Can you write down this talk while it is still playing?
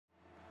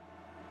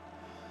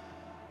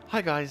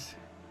Hi guys,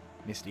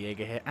 Mr.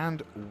 Jaeger here,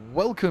 and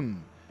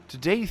welcome to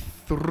day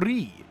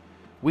 3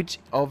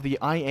 of the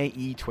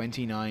IAE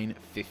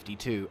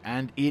 2952,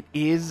 and it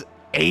is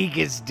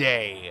Aegis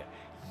Day.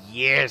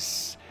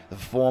 Yes, the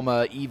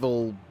former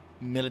evil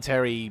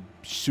military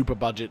super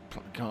budget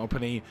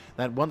company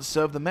that once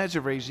served the Meta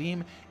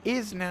regime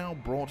is now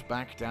brought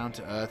back down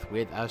to Earth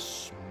with a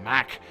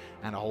smack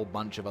and a whole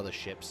bunch of other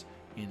ships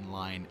in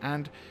line.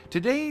 And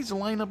today's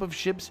lineup of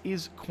ships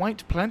is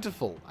quite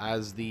plentiful,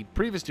 as the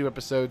previous 2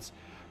 episodes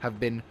have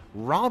been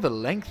rather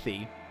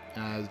lengthy,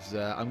 as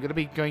I'm going to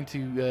be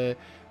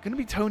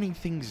toning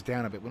things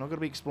down a bit. We're not going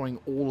to be exploring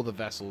all of the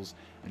vessels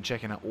and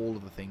checking out all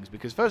of the things,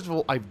 because first of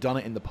all, I've done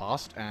it in the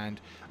past, and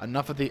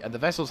enough of the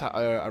vessels,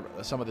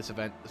 some of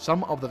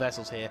the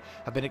vessels here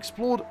have been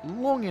explored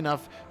long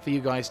enough for you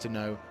guys to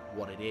know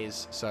what it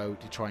is. So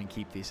to try and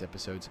keep these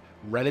episodes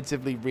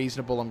relatively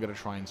reasonable, I'm going to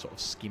try and sort of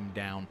skim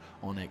down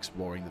on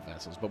exploring the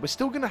vessels, but we're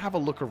still going to have a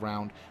look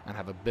around and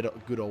have a bit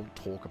of good old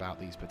talk about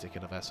these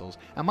particular vessels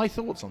and my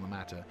thoughts on the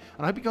matter.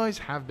 And I hope you guys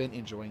have been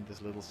enjoying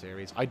this little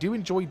series. I do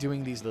enjoy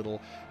doing these little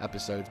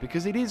episodes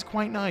because it is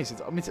quite nice.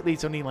 Admittedly,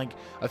 it's only like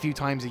a few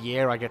times a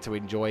year I get to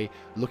enjoy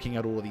looking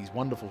at all of these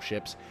wonderful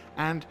ships,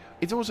 and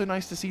it's also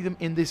nice to see them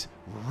in this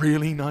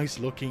really nice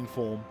looking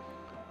form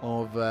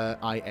of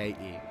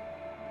IAE.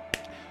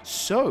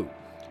 So,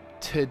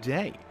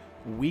 today,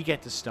 we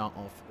get to start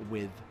off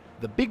with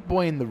the big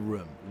boy in the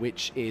room,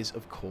 which is,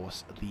 of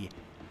course, the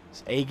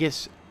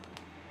Aegis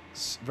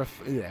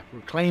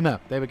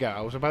Reclaimer. There we go.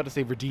 I was about to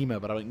say Redeemer,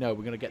 but I'm like, no,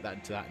 we're going to get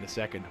into that in a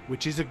second,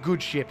 which is a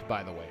good ship,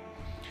 by the way.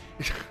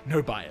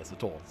 No bias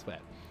at all, it's fair.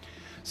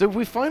 So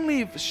we're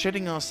finally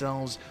shedding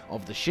ourselves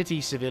of the shitty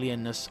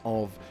civilianness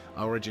of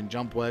Origin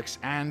Jump Works,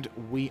 and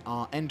we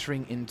are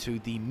entering into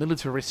the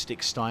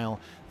militaristic style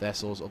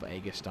vessels of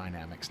Aegis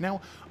Dynamics.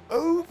 Now,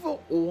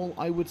 overall,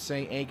 I would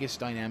say Aegis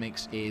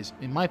Dynamics is,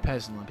 in my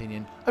personal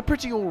opinion, a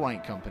pretty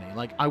alright company.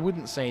 Like, I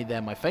wouldn't say they're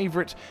my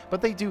favorite,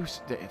 but they do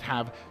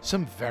have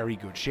some very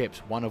good ships,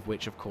 one of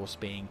which, of course,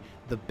 being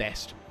the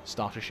best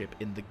starter ship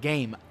in the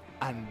game,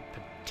 and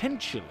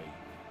potentially,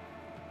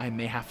 I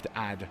may have to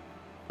add,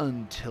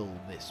 until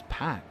this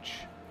patch,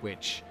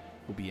 which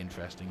will be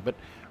interesting. But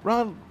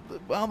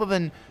rather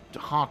than to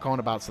hark on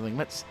about something,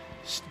 let's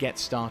get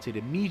started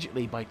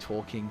immediately by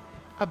talking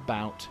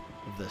about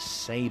the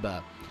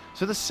Saber.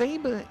 So the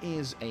Saber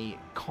is a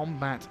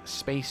combat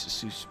space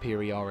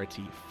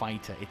superiority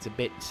fighter. It's a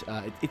bit,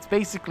 it's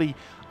basically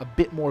a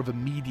bit more of a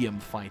medium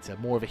fighter,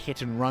 more of a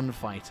hit and run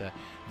fighter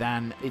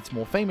than its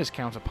more famous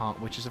counterpart,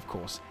 which is of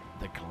course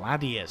the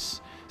Gladius.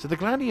 So the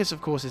Gladius,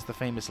 of course, is the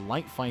famous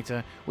light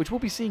fighter, which we'll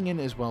be seeing in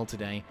as well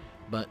today.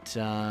 But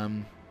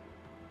in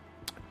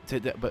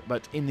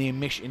the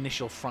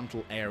initial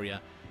frontal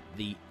area,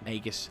 the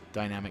Aegis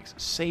Dynamics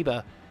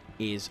Saber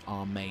is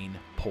our main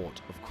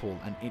port of call,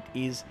 and it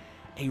is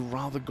a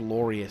rather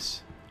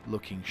glorious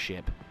looking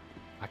ship.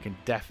 I can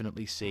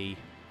definitely see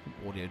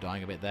audio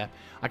dying a bit there.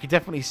 I can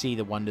definitely see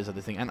the wonders of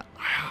the thing, and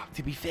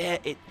to be fair,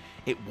 it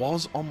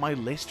was on my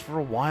list for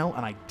a while,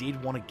 and I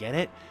did want to get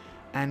it.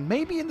 And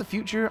maybe in the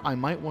future I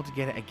might want to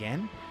get it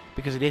again,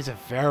 because it is a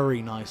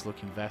very nice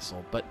looking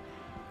vessel, but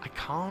I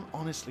can't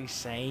honestly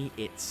say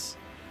it's...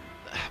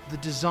 The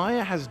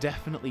desire has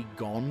definitely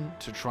gone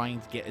to trying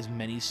to get as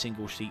many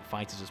single seat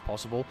fighters as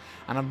possible,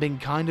 and I've been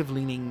kind of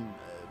leaning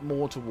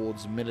more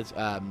towards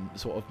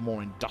sort of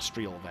more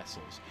industrial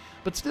vessels.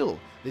 But still,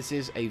 this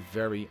is a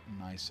very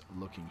nice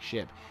looking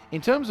ship. In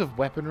terms of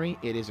weaponry,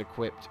 it is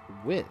equipped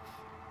with...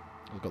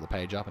 I've got the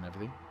page up and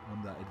everything.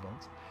 I'm that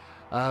advanced.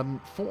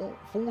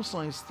 Four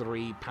size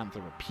 3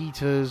 Panther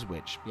repeaters,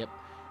 which, yep,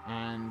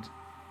 and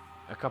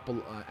a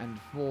couple, and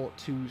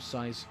two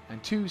size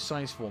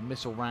 4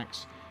 missile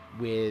racks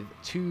with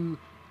 2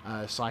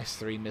 size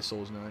 3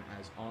 missiles known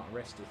as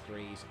Arrestor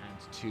 3s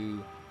and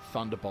 2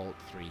 Thunderbolt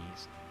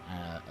 3s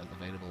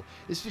available.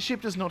 This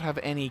ship does not have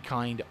any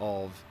kind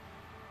of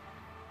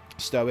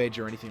stowage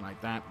or anything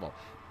like that. Well,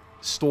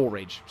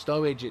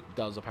 Stowage it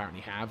does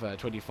apparently have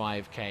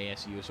 25k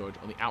SU storage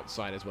on the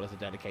outside, as well as a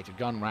dedicated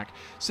gun rack,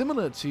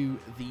 similar to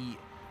the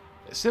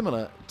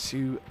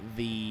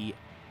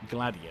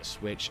Gladius,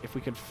 which, if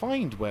we can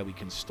find where we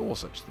can store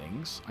such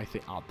things, I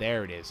think,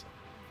 there it is.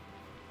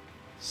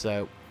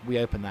 So we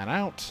open that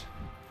out,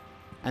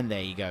 and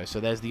there you go.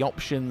 So there's the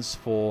options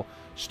for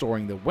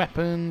storing the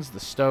weapons, the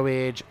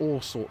stowage,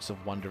 all sorts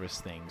of wondrous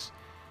things.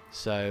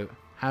 So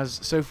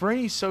for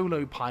any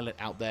solo pilot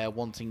out there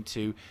wanting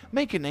to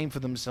make a name for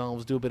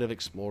themselves, do a bit of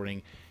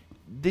exploring,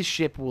 this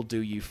ship will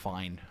do you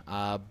fine,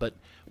 but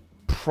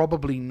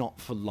probably not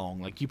for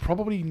long. Like, you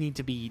probably need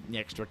to be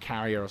next to a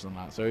carrier or something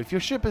like that. So if your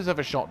ship is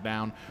ever shot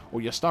down,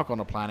 or you're stuck on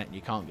a planet and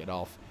you can't get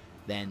off,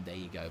 then there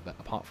you go. But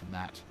apart from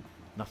that,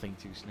 nothing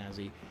too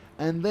snazzy.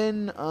 And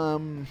then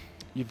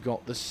you've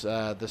got this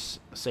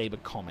Saber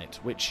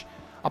Comet, which,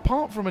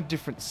 apart from a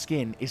different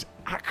skin, is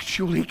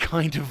actually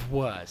kind of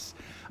worse.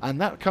 And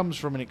that comes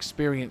from an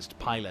experienced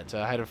pilot.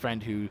 I had a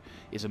friend who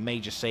is a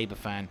major Saber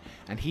fan,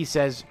 and he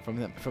says from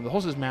the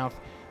horse's mouth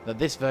that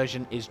this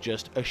version is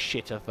just a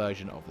shitter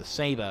version of the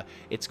Saber.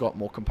 It's got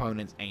more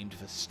components aimed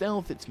for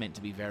stealth. It's meant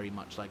to be very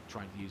much like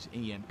trying to use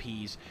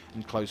EMPs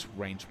and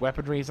close-range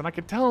weaponries. And I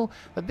could tell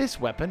that this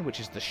weapon, which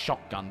is the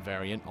shotgun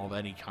variant of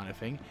any kind of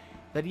thing,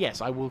 that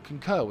yes, I will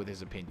concur with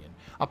his opinion.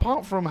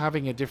 Apart from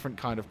having a different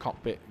kind of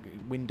cockpit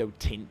window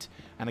tint,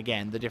 and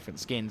again, the different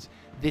skins,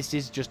 this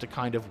is just a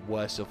kind of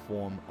worser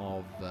form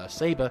of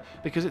Saber,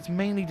 because it's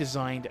mainly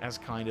designed as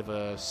kind of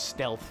a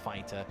stealth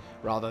fighter,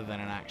 rather than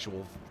an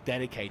actual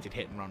dedicated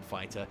hit-and-run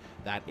fighter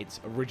that its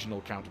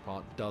original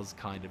counterpart does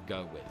kind of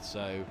go with.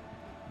 So,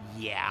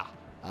 yeah,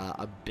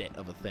 a bit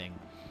of a thing.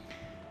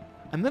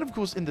 And then, of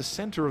course, in the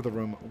center of the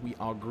room, we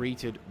are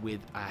greeted with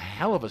a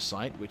hell of a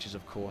sight, which is,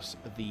 of course,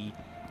 the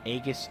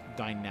Aegis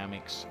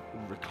Dynamics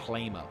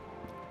Reclaimer,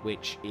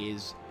 which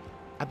is,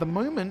 at the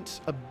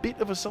moment, a bit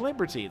of a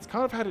celebrity. It's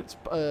kind of had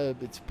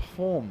its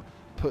form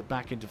put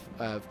back into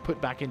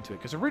it,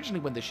 because originally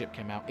when the ship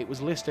came out, it was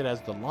listed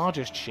as the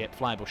largest ship,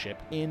 flyable ship,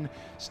 in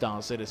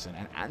Star Citizen,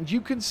 and you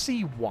can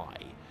see why.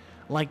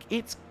 Like,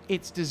 its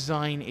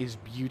design is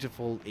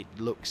beautiful, it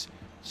looks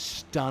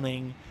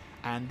stunning,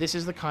 and this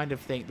is the kind of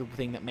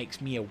thing that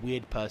makes me a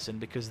weird person,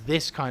 because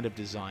this kind of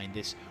design,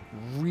 this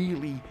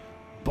really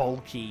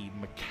bulky,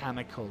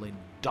 mechanical,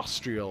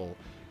 industrial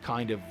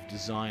kind of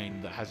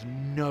design that has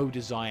no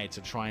desire to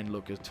try and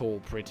look at all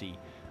pretty,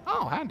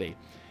 oh, handy,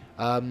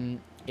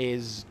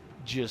 is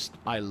just,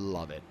 I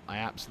love it. I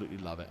absolutely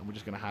love it. And we're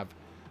just going to have,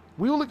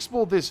 we will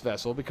explore this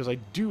vessel, because I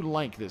do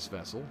like this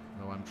vessel.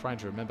 No, I'm trying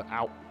to remember,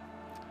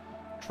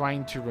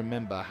 trying to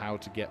remember how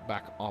to get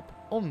back up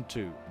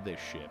onto this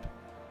ship.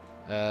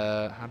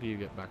 How do you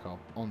get back up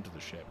onto the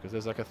ship? Because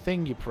there's like a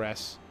thing you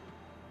press,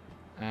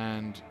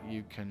 and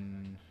you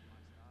can...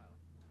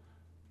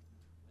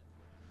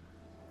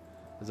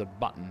 There's a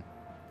button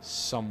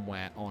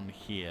somewhere on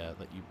here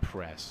that you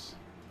press,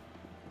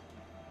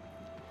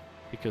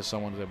 because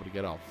someone's able to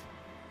get off.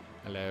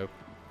 Hello.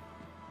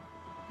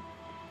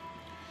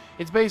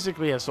 It's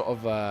basically a sort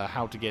of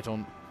how to get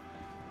on.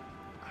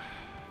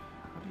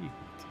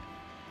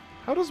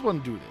 How does one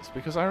do this?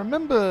 Because I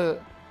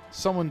remember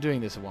someone doing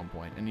this at one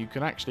point, and you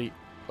can actually...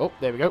 Oh,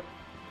 there we go.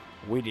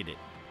 We did it.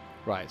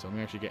 Right, so I'm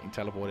actually getting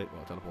teleported.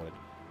 Well, teleported.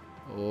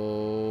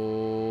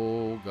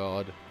 Oh,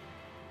 God.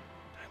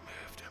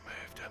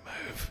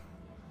 Move.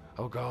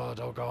 Oh god,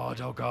 oh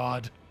god, oh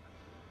god.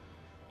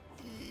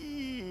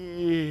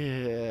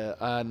 Yeah,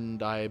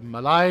 and I'm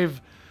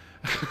alive.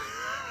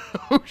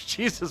 Oh,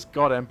 Jesus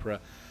God, Emperor.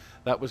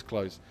 That was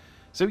close.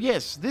 So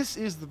yes, this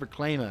is the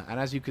Reclaimer, and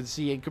as you can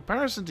see, in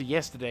comparison to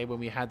yesterday when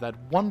we had that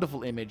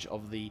wonderful image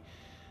of the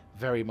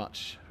very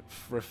much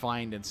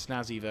refined and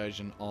snazzy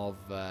version of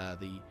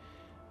the...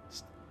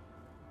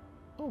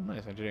 Oh,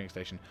 nice engineering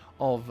station.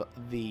 Of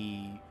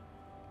the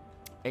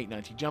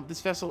 890 jump.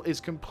 This vessel is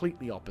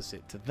completely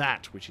opposite to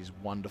that, which is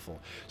wonderful.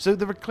 So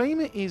the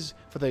Reclaimer is,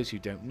 for those who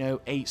don't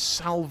know, a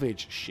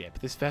salvage ship.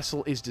 This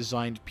vessel is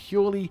designed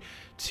purely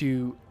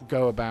to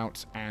go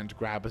about and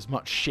grab as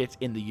much shit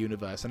in the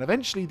universe, and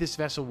eventually this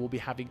vessel will be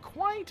having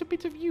quite a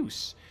bit of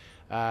use.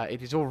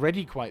 It is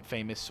already quite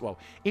famous. Well,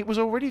 it was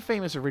already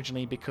famous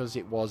originally because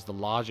it was the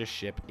largest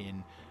ship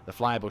in the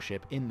flyable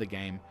ship in the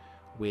game,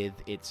 with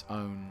its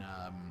own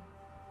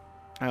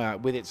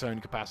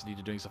capacity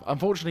to doing stuff.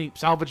 Unfortunately,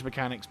 salvage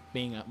mechanics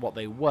being what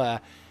they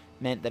were,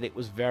 meant that it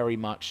was very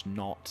much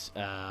not.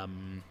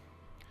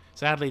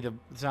 Sadly,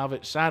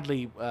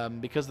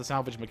 because the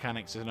salvage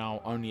mechanics are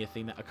now only a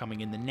thing that are coming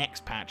in the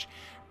next patch,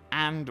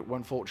 and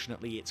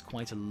unfortunately, it's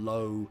quite a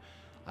low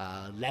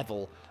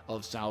level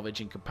of salvage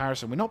in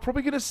comparison. We're not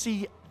probably going to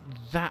see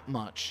that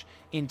much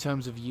in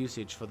terms of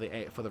usage for the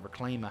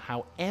Reclaimer.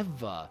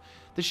 However,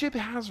 the ship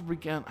has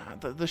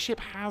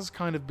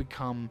kind of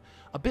become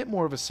a bit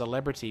more of a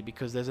celebrity,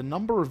 because there's a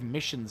number of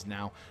missions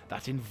now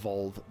that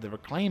involve the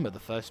Reclaimer. The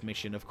first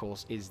mission, of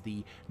course, is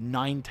the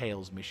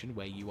Ninetales mission,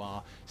 where you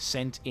are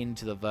sent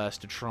into the verse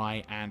to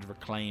try and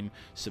reclaim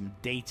some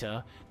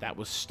data that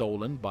was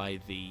stolen by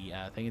the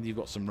thing. And you've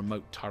got some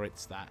remote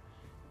turrets that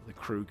the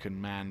crew can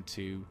man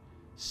to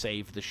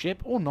save the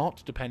ship, or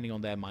not, depending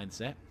on their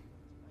mindset.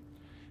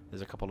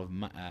 There's a couple of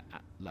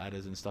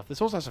ladders and stuff.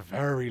 This also has a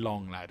very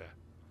long ladder.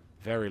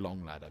 Very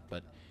long ladder,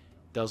 but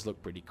it does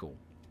look pretty cool.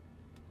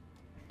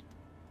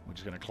 We're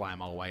just going to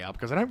climb our way up,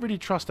 because I don't really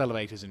trust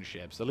elevators in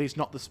ships, at least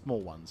not the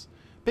small ones.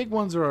 Big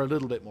ones are a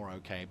little bit more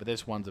okay, but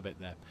this one's a bit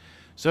there.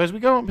 So as we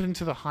go up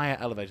into the higher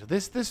elevator,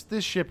 this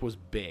ship was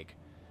big.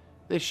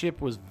 This ship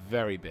was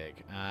very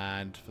big,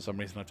 and for some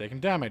reason I've taken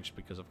damage,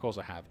 because of course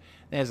I have.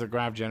 There's a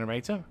grav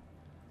generator,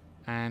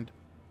 and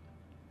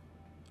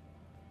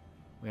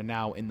we're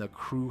now in the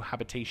crew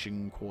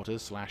habitation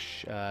quarters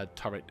slash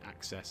turret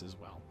access as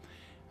well.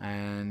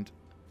 And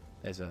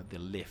there's the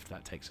lift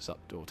that takes us up,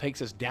 or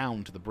takes us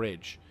down to the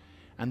bridge.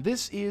 And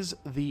this is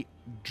the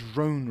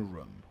drone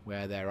room,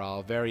 where there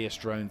are various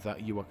drones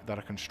that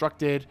are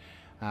constructed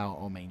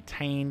or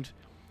maintained,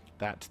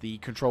 that the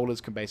controllers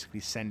can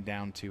basically send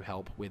down to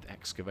help with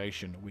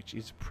excavation, which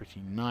is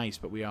pretty nice.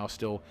 But we are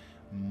still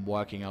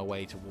working our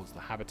way towards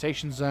the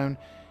habitation zone.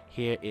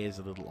 Here is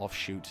a little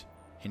offshoot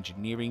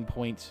engineering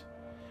point.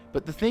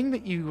 But the thing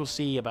that you will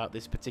see about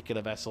this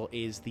particular vessel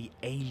is the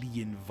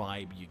alien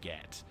vibe you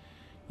get.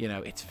 You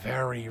know, it's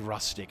very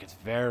rustic. It's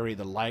very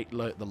the light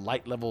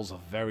levels are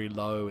very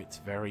low. It's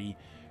very,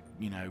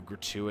 you know,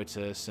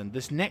 gratuitous. And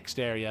this next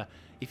area,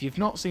 if you've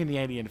not seen the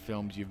Alien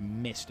films, you've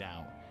missed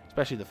out.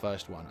 Especially the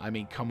first one. I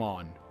mean, come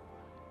on.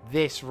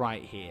 This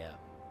right here.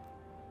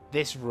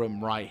 This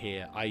room right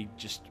here. I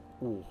just...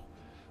 Ooh.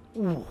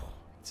 Ooh.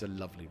 It's a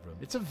lovely room.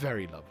 It's a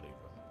very lovely room.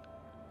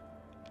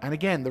 And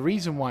again, the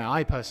reason why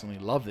I personally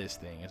love this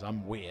thing is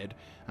I'm weird.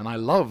 And I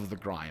love the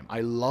grime.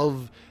 I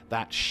love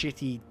that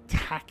shitty,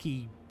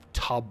 tacky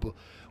tub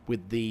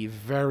with the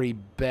very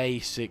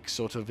basic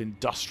sort of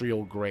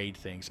industrial grade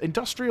things.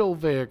 Industrial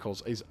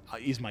vehicles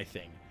is my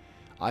thing.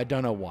 I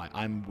don't know why.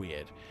 I'm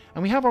weird.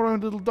 And we have our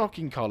own little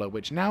docking collar,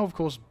 which now, of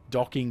course,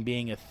 docking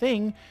being a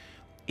thing,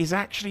 is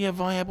actually a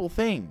viable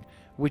thing,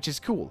 which is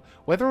cool.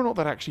 Whether or not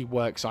that actually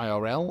works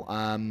IRL,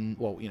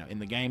 well, you know, in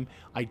the game,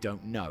 I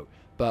don't know.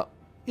 But,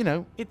 you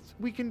know,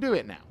 we can do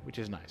it now, which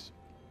is nice.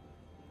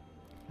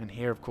 And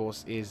here, of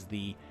course, is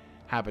the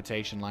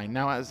habitation line.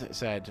 Now, as I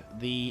said,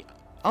 the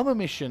other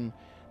mission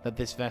that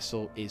this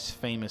vessel is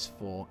famous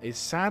for is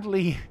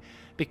sadly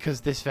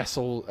because this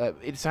vessel,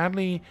 it's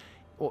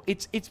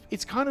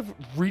kind of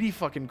really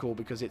fucking cool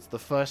because it's the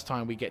first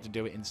time we get to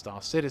do it in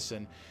Star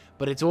Citizen,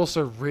 but it's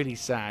also really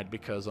sad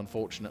because,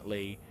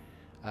 unfortunately,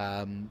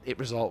 it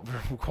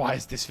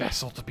requires this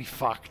vessel to be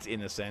fucked,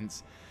 in a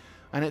sense.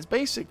 And it's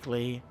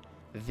basically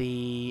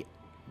the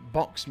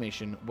box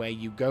mission where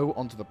you go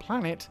onto the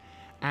planet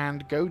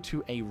and go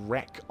to a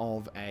wreck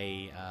of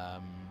a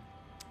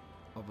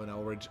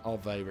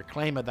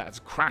reclaimer that has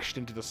crashed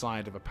into the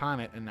side of a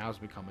planet and now has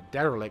become a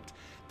derelict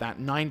that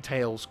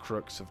Nine-Tails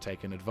crooks have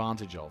taken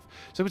advantage of.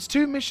 So it's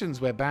two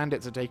missions where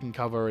bandits are taking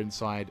cover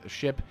inside a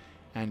ship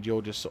and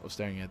you're just sort of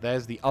staring at.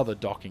 There's the other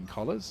docking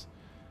collars.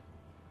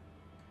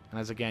 And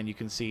as again, you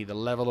can see the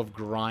level of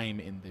grime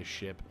in this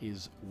ship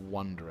is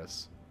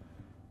wondrous.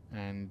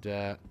 And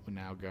we're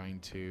now going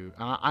to...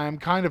 I am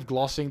kind of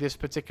glossing this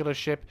particular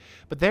ship,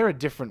 but there are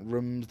different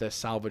rooms. There's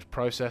salvage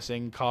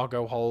processing,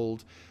 cargo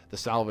hold, the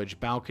salvage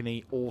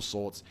balcony, all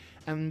sorts.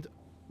 And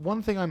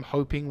one thing I'm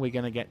hoping we're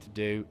going to get to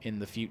do in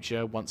the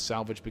future, once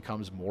salvage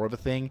becomes more of a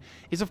thing,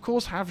 is of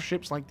course have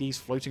ships like these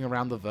floating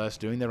around the verse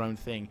doing their own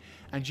thing,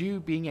 and you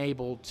being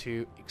able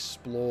to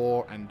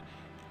explore and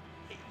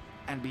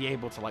be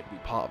able to like be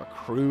part of a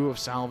crew of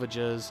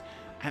salvagers,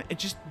 and it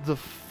just the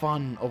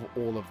fun of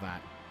all of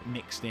that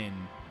mixed in.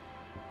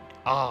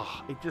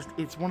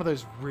 It's one of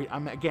those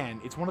again,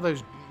 it's one of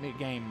those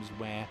games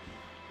where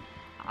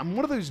I'm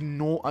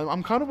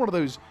kind of one of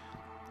those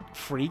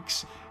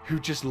freaks who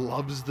just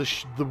loves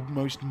the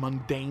most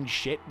mundane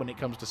shit when it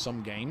comes to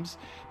some games,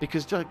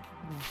 because just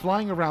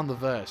flying around the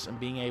verse and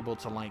being able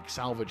to like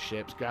salvage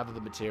ships, gather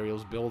the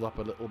materials, build up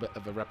a little bit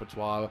of a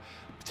repertoire,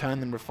 turn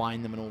them,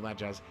 refine them and all that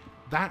jazz,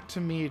 that to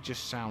me it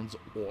just sounds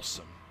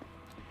awesome.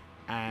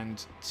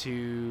 And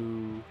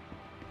to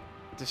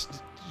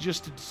just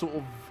to sort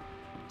of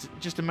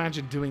just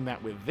imagine doing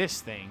that with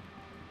this thing.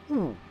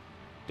 Ooh,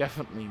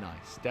 definitely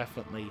nice.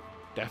 Definitely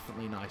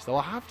nice. Though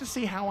I'll have to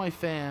see how I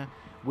fare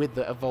with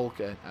the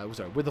Vulcan.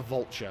 With the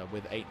Vulture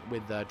with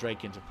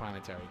Drake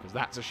Interplanetary, because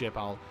that's a ship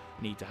I'll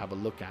need to have a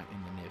look at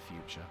in the near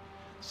future.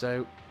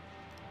 So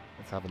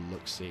let's have a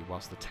look. See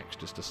whilst the text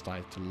just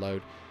decides to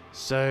load.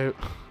 So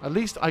at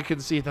least I can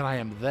see that I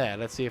am there.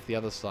 Let's see if the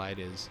other side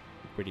is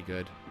pretty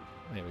good.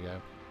 There we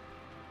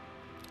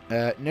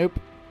go. Nope.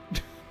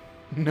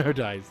 No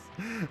dice.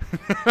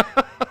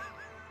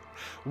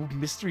 Ooh,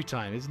 mystery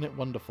time, isn't it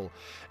wonderful?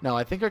 Now,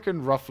 I think I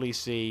can roughly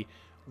see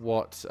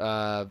what...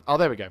 oh,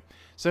 there we go.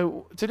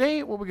 So,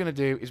 today what we're going to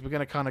do is we're going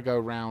to kind of go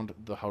around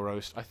the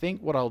host. I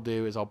think what I'll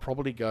do is I'll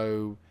probably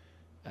go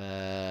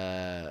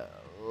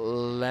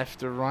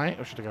left to right,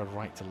 or should I go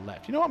right to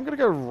left? You know what, I'm going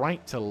to go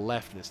right to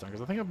left this time,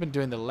 because I think I've been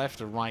doing the left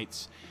to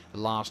rights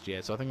last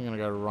year, so I think I'm going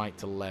to go right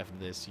to left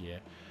this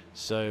year.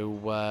 So,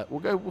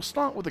 we'll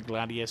start with the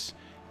Gladius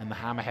and the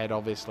Hammerhead,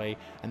 obviously,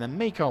 and then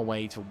make our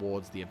way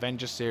towards the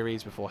Avenger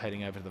series before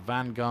heading over to the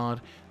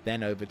Vanguard,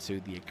 then over to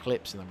the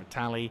Eclipse and the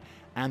Vitali,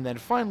 and then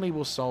finally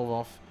we'll solve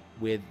off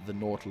with the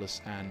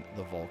Nautilus and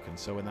the Vulcan.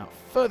 So without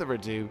further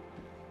ado,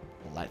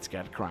 let's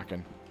get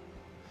cracking.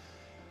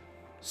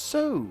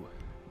 So,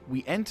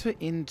 we enter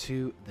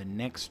into the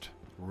next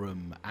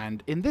room,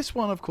 and in this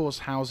one, of course,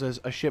 houses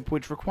a ship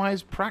which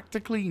requires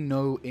practically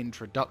no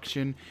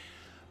introduction,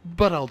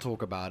 but I'll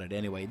talk about it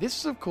anyway. This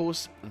is, of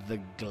course,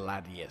 the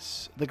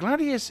Gladius. The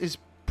Gladius is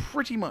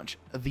pretty much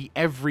the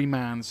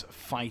everyman's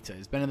fighter.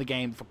 It's been in the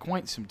game for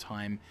quite some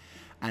time,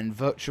 and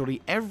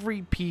virtually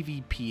every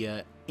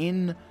PvPer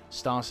in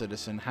Star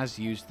Citizen has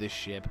used this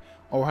ship,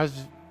 or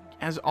has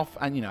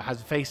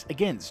faced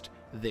against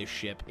this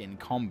ship in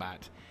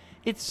combat.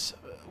 It's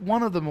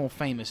one of the more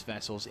famous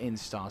vessels in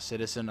Star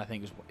Citizen. I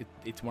think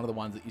it's one of the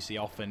ones that you see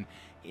often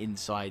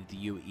inside the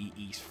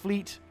UAE's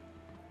fleet.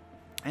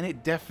 And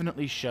it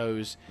definitely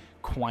shows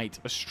quite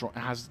a strong...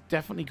 has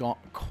definitely got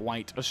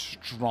quite a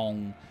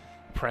strong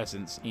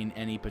presence in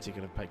any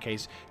particular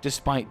case,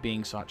 despite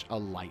being such a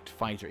light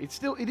fighter.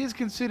 It is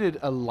considered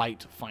a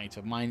light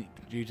fighter,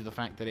 due to the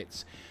fact that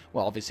it's,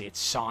 well, obviously its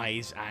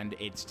size and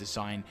its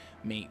design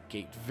make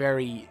it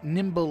very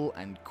nimble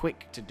and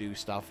quick to do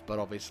stuff, but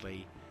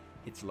obviously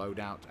its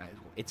loadout,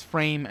 its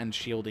frame and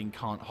shielding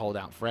can't hold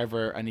out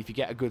forever, and if you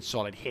get a good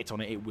solid hit on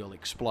it, it will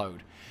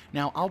explode.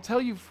 Now, I'll tell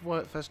you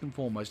first and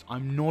foremost,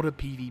 I'm not a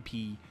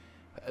PvPer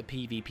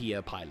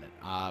pilot.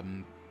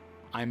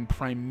 I'm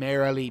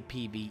primarily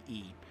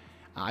PvE.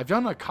 I've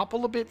done a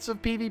couple of bits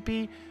of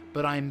PvP,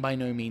 but I'm by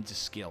no means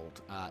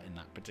skilled in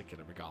that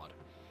particular regard.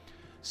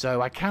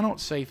 So I cannot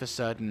say for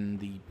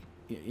certain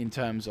in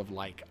terms of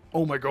like,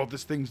 oh my god,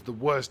 this thing's the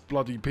worst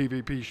bloody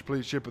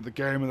PvP ship of the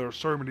game and there are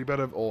so many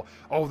better, or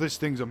oh, this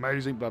thing's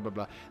amazing, blah blah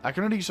blah. I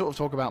can only sort of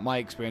talk about my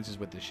experiences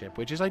with this ship,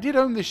 which is I did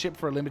own this ship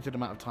for a limited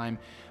amount of time,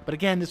 but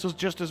again, this was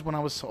just as when I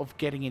was sort of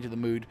getting into the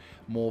mood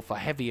more for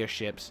heavier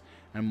ships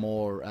and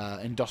more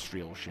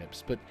industrial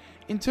ships. But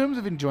in terms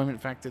of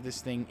enjoyment factor,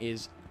 this thing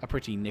is a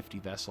pretty nifty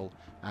vessel.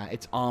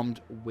 It's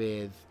armed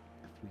with,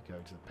 if we go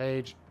to the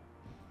page,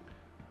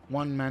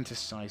 1 Mantis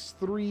size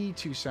 3,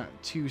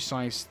 2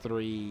 size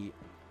 3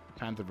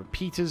 Panther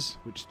repeaters,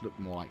 which look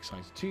more like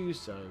size 2,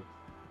 so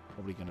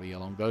probably going to be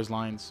along those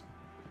lines.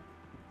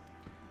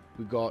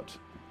 We've got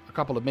a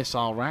couple of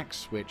missile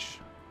racks, which,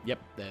 yep,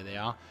 there they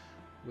are,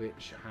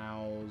 which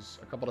house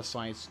a couple of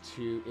size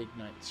 2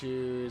 Ignite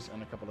 2s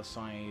and a couple of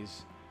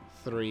size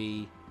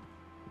 3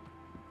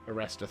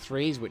 Arrester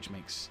 3s, which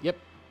makes, yep,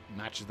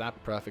 matches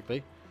that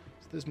perfectly.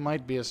 So this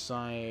might be a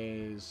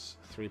size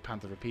 3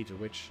 Panther repeater,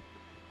 which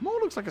more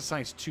looks like a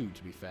size 2,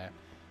 to be fair.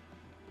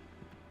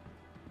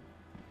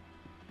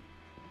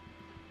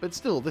 But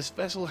still, this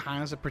vessel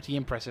has a pretty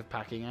impressive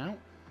packing out.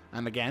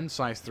 And again,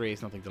 size 3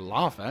 is nothing to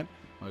laugh at,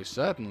 most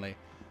certainly.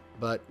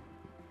 But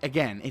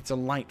again, it's a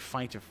light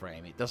fighter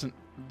frame. It doesn't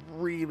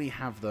really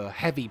have the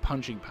heavy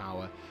punching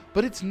power,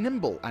 but it's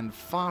nimble and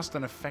fast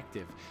and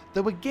effective.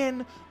 Though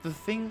again, the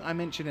thing I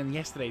mentioned in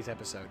yesterday's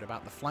episode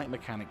about the flight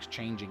mechanics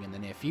changing in the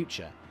near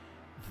future,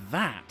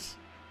 that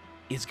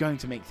is going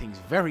to make things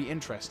very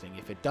interesting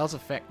if it does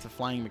affect the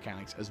flying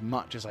mechanics as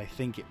much as I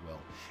think it will.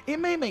 It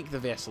may make the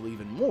vessel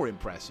even more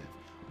impressive,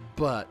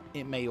 but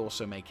it may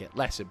also make it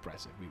less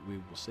impressive. We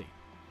will see.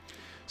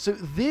 So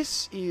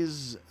this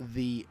is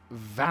the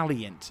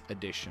Valiant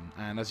edition,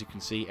 and as you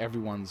can see,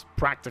 everyone's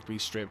practically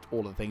stripped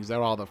all of the things.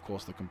 There are, of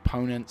course, the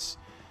components.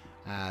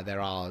 There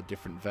are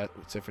different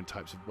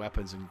types of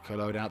weapons and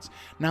loadouts.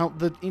 Now,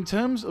 in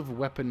terms of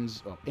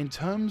weapons, in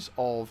terms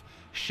of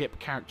ship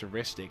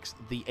characteristics,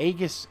 the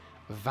Aegis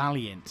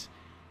Valiant,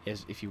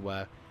 if you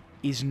were,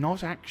 is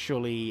not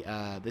actually,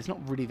 there's not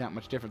really that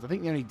much difference. I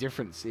think the only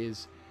difference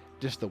is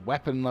just the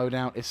weapon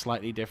loadout is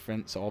slightly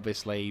different. So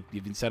obviously,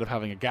 instead of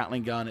having a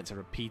Gatling gun, it's a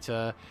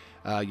repeater.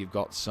 You've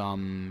got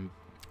some,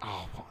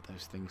 oh, what are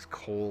those things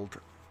called?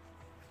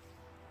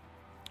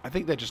 I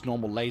think they're just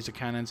normal laser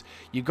cannons.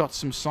 You've got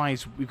some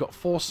size, we've got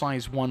 4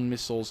 size 1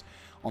 missiles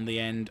on the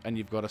end, and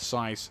you've got a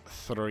size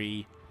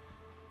 3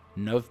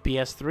 Nov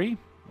PS3.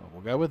 Well,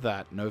 we'll go with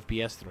that, Nov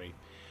PS3.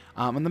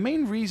 And the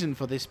main reason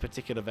for this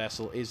particular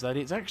vessel is that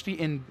it's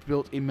actually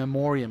built in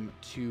memoriam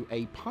to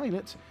a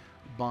pilot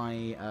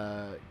by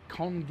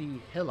Condi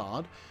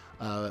Hillard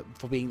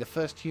for being the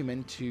first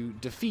human to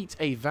defeat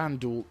a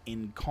Vandal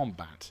in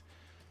combat.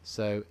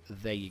 So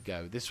there you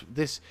go.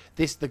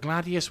 The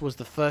Gladius was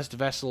the first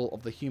vessel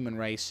of the human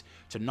race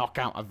to knock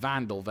out a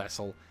Vandal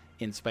vessel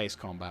in space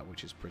combat,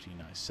 which is pretty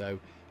nice. So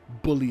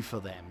bully for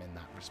them in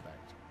that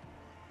respect.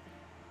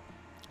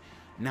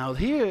 Now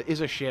here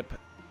is a ship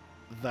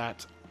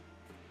that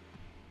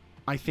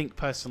I think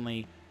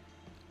personally,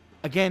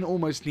 again,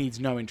 almost needs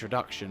no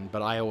introduction,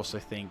 but I also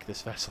think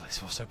this vessel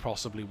is also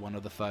possibly one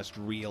of the first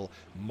real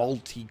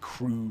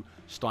multi-crew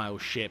style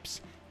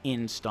ships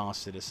in Star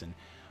Citizen.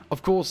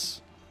 Of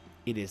course,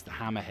 it is the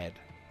Hammerhead.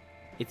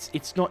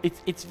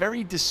 It's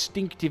very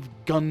distinctive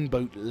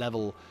gunboat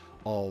level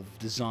of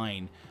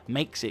design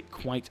makes it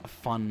quite a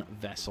fun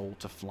vessel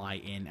to fly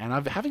in.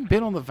 And having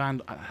been on the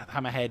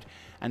Hammerhead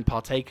and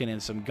partaken in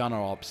some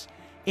gunner ops,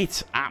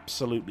 it's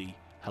absolutely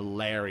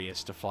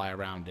hilarious to fly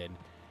around in.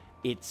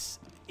 It's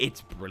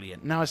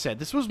brilliant. Now, I said,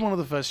 this was one of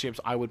the first ships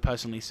I would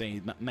personally say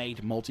that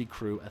made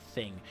multi-crew a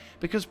thing,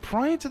 because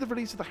prior to the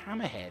release of the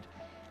Hammerhead,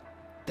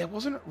 there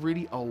wasn't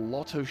really a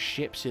lot of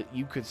ships that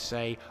you could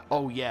say,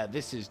 oh yeah,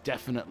 this is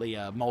definitely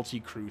a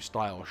multi-crew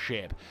style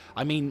ship.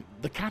 I mean,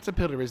 the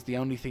Caterpillar is the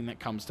only thing that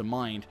comes to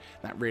mind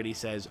that really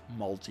says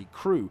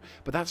multi-crew,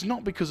 but that's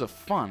not because of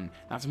fun,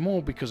 that's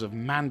more because of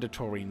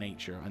mandatory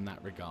nature in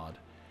that regard.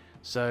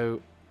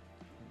 So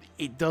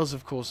it does,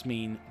 of course,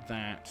 mean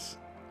that,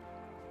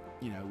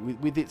 you know,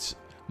 with its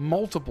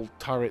multiple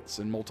turrets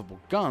and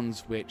multiple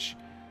guns, which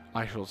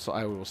I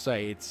will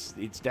say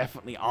it's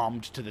definitely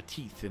armed to the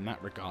teeth in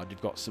that regard.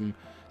 You've got some,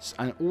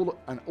 and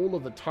all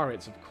of the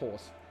turrets, of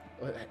course,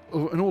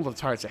 and all the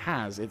turrets it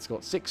has, it's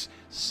got 6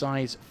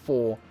 size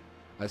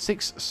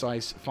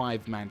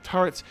 5 man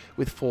turrets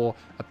with 4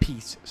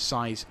 apiece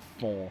size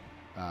 4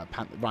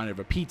 Rhino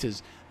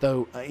repeaters.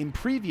 Though in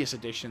previous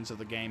editions of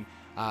the game,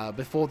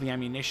 before the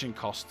ammunition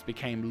costs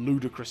became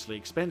ludicrously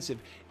expensive,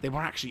 they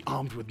were actually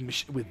armed with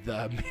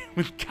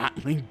with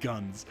Gatling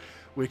guns,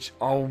 which,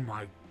 oh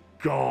my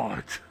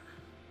god.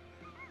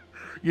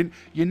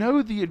 You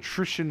know the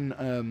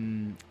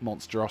attrition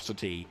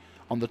monstrosity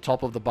on the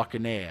top of the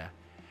Buccaneer?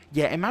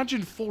 Yeah,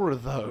 imagine 4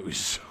 of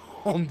those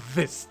on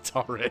this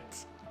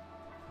turret.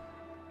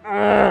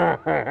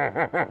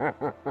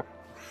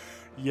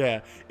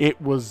 Yeah,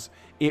 it was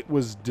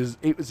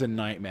a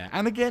nightmare.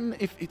 And again,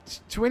 if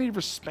it's to any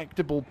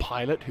respectable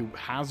pilot who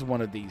has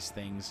one of these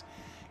things,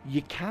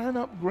 you can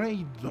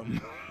upgrade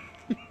them.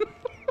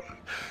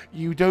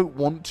 You don't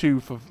want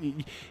to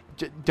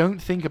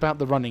don't think about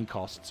the running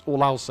costs.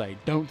 All I'll say,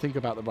 don't think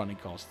about the running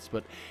costs.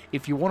 But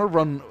if you want to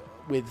run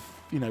with,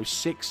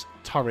 6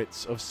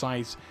 turrets of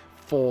size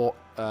 4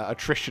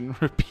 attrition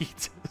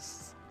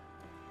repeaters,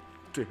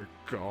 dear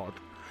God,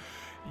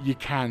 you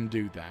can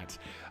do that.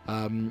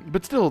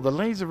 But still, the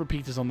laser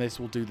repeaters on this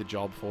will do the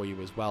job for you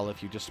as well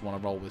if you just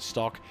want to roll with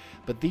stock.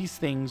 But these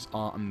things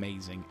are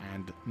amazing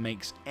and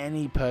makes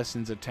any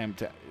person's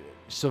attempt at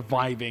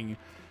surviving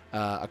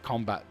a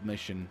combat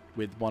mission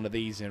with one of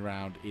these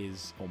around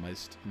is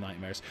almost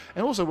nightmares.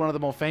 And also one of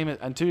the more famous,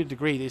 and to a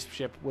degree, this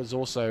ship was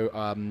also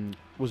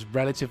was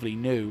relatively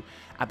new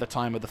at the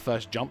time of the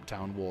first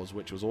Jumptown Wars,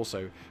 which was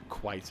also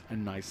quite a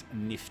nice,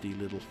 nifty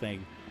little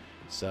thing.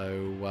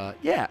 So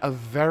yeah, a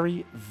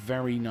very,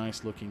 very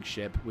nice looking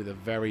ship with a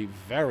very,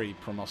 very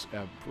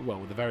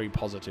with a very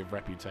positive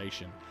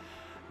reputation.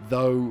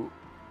 Though,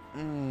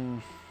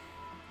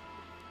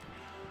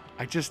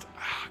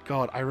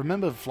 God, I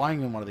remember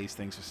flying in one of these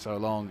things for so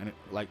long, and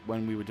like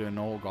when we were doing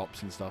org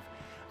ops and stuff.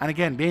 And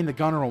again, being the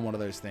gunner on one of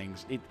those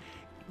things,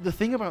 the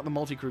thing about the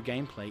multi-crew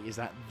gameplay is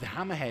that the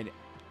Hammerhead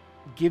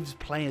gives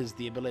players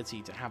the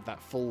ability to have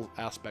that full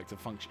aspect of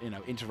function,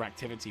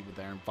 interactivity with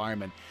their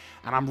environment.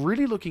 And I'm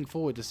really looking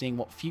forward to seeing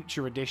what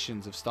future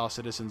editions of Star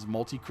Citizen's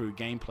multi-crew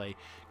gameplay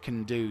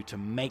can do to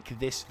make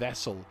this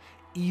vessel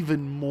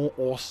even more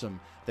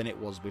awesome than it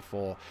was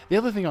before. The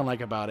other thing I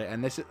like about it,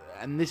 and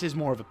this is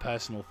more of a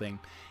personal thing,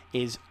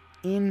 is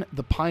in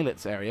the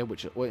pilot's area,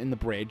 or in the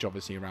bridge,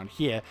 obviously around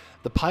here,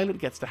 the pilot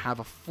gets to have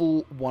a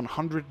full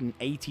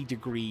 180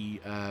 degree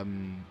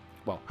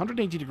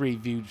 180 degree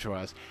view to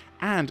us,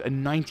 and a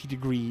 90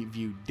 degree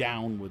view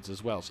downwards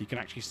as well, so you can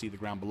actually see the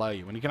ground below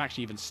you, and you can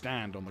actually even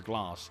stand on the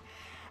glass.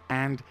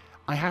 And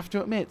I have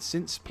to admit,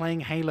 since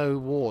playing Halo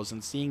Wars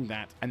and seeing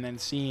that, and then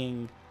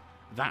seeing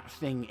that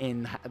thing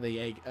in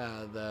the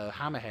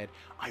Hammerhead,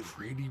 I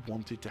really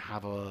wanted to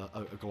have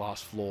a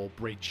glass floor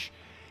bridge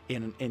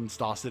in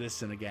Star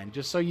Citizen again,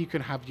 just so you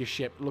can have your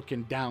ship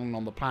looking down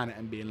on the planet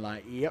and being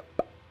like, yep,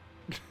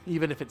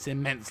 even if it's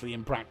immensely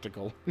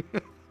impractical.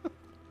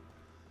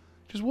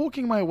 Just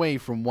walking my way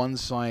from one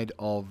side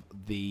of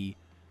the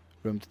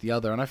room to the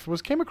other, and I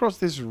came across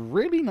this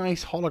really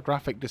nice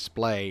holographic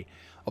display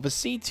of a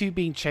C2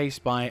 being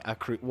chased by a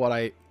crew,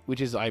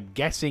 which is, I'm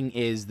guessing,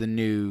 is the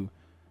new,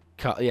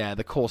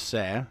 the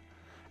Corsair,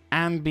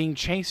 and being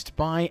chased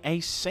by a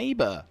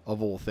Saber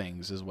of all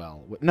things as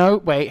well. No,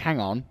 wait, hang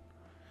on.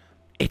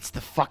 It's the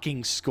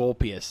fucking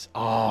Scorpius.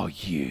 Oh,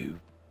 you.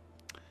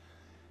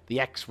 The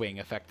X-Wing,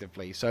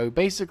 effectively. So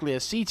basically a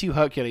C2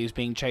 Hercules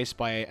being chased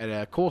by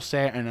a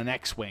Corsair and an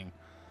X-Wing.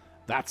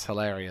 That's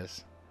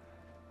hilarious.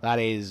 That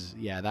is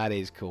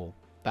cool.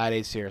 That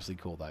is seriously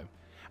cool, though.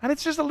 And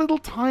it's just a little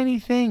tiny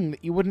thing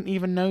that you wouldn't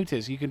even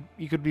notice. You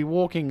could be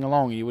walking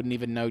along and you wouldn't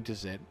even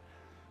notice it.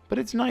 But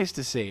it's nice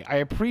to see. I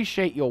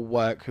appreciate your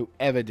work,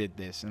 whoever did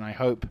this, and I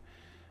hope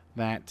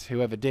that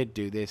whoever did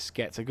do this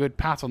gets a good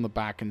pat on the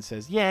back and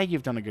says, yeah,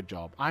 you've done a good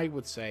job. I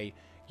would say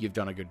you've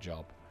done a good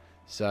job.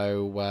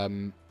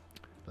 So,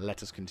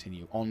 let us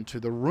continue on to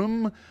the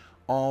Room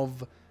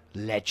of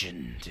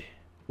Legend.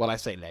 Well, I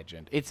say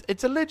legend. It's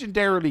a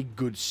legendarily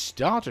good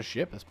starter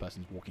ship. This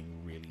person's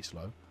walking really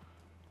slow.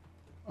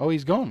 Oh,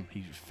 he's gone.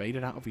 He's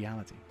faded out of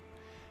reality.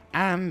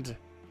 And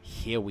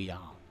here we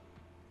are.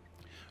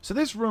 So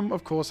this room,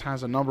 of course,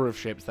 has a number of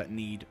ships that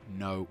need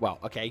no... Well,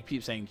 okay, I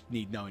keep saying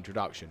need no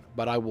introduction,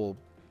 but I will...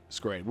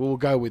 Screw it. We'll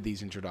go with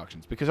these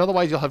introductions, because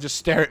otherwise you'll have just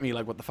stare at me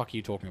like, what the fuck are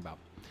you talking about?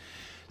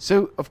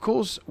 So, of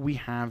course, we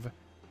have...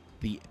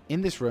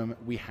 In this room,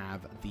 we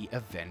have the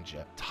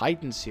Avenger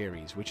Titan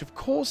series, which, of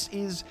course,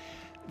 is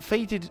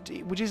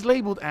which is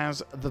labeled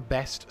as the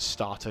best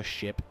starter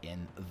ship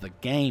in the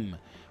game.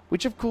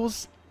 Which, of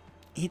course,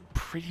 it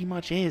pretty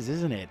much is,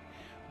 isn't it?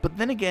 But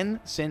then again,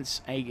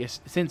 since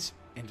Aegis...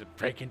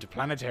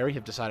 Interplanetary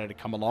have decided to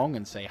come along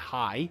and say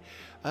hi,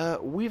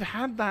 we've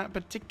had that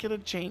particular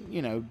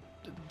chain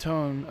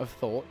of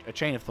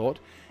thought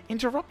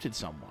interrupted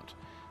somewhat.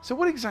 So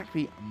what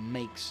exactly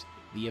makes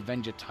the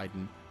Avenger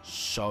Titan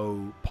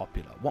so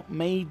popular? What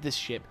made this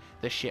ship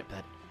the ship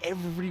that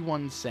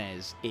everyone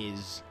says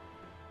is,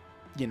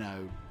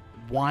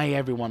 why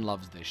everyone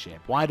loves this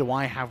ship? Why do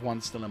I have one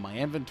still in my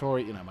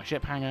inventory, my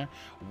ship hangar?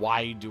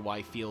 Why do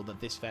I feel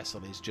that this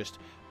vessel is just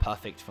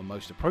perfect for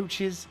most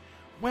approaches?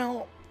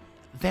 Well,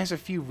 there's a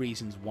few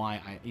reasons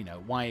why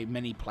why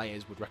many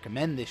players would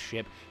recommend this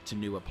ship to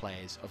newer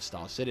players of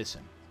Star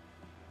Citizen.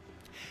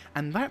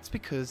 And that's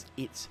because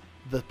it's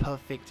the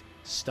perfect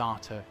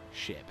starter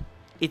ship.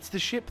 It's the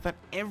ship that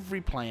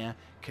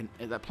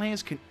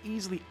players can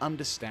easily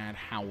understand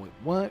how it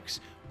works,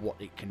 what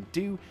it can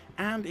do,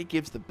 and it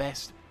gives the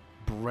best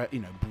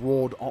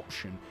broad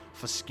option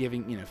for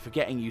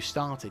getting you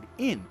started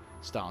in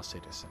Star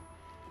Citizen.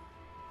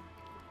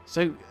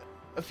 So,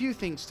 a few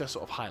things to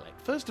sort of highlight.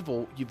 First of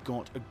all, you've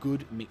got a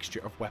good mixture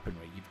of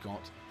weaponry. You've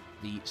got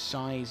the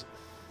size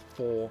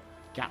 4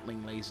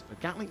 Gatling laser.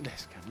 Gatling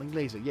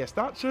laser. Yes,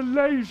 that's a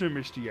laser,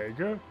 Mr.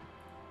 Jaeger.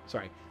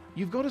 Sorry.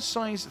 You've got a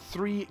size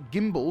 3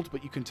 gimbaled,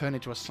 but you can turn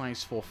into a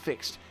size 4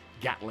 fixed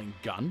Gatling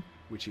gun,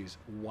 which is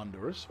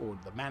wondrous, or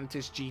the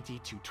Mantis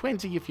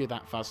GT220 if you're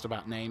that fussed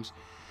about names.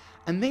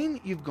 And then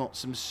you've got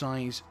some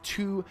size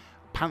 2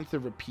 Panther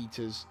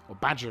repeaters, or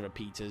Badger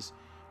repeaters,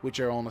 which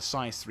are on a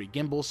size 3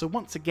 gimbal. So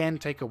once again,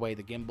 take away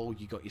the gimbal,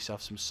 you got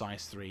yourself some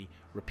size 3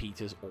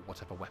 repeaters or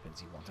whatever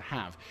weapons you want to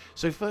have.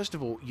 So first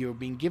of all, you're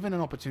being given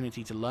an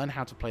opportunity to learn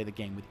how to play the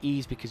game with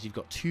ease because you've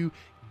got 2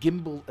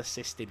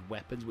 gimbal-assisted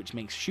weapons, which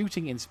makes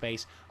shooting in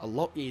space a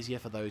lot easier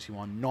for those who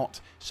are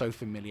not so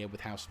familiar with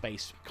how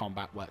space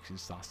combat works in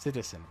Star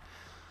Citizen.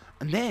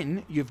 And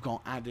then you've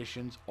got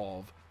additions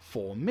of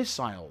 4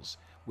 missiles,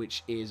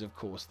 which is, of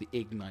course, the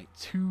Ignite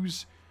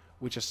 2s,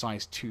 which are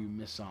size 2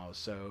 missiles.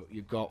 So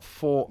you've got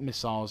 4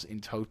 missiles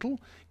in total,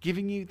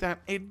 giving you that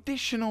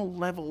additional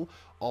level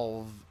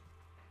of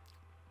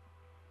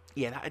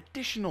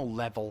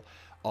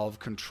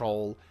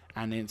control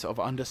and in sort of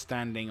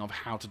understanding of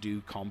how to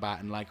do combat.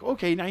 And like,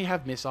 okay, now you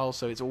have missiles,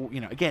 so it's all,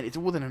 again, it's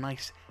all in a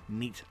nice,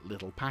 neat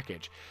little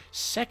package.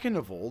 Second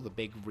of all, the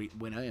big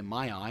winner in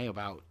my eye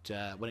about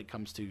when it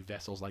comes to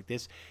vessels like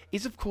this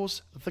is, of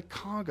course, the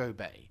cargo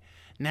bay.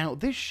 Now,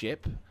 this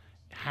ship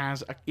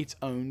has its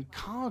own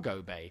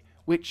cargo bay,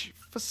 which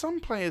for some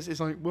players is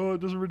like, well,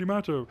 it doesn't really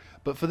matter.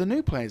 But for the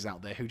new players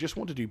out there who just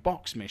want to do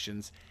box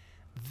missions,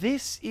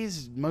 this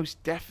is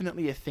most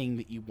definitely a thing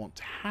that you want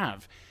to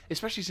have,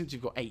 especially since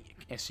you've got 8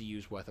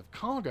 SCUs worth of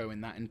cargo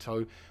in that in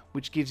tow,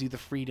 which gives you the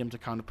freedom to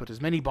kind of put as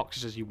many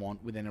boxes as you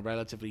want within a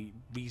relatively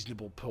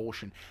reasonable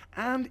portion.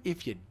 And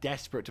if you're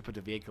desperate to put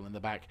a vehicle in the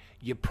back,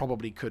 you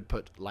probably could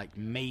put like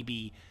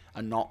maybe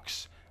a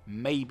Nox,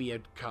 maybe a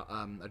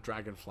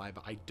Dragonfly,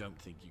 but I don't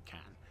think you can.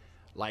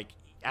 Like,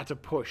 at a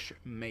push,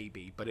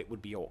 maybe, but it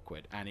would be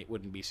awkward and it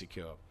wouldn't be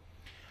secure.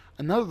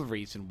 Another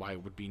reason why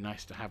it would be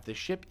nice to have this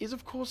ship is,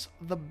 of course,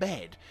 the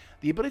bed.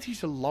 The ability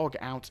to log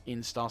out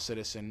in Star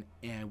Citizen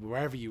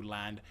wherever you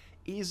land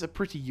is a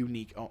pretty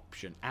unique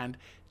option and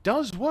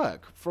does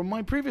work. From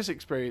my previous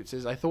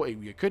experiences, I thought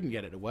you couldn't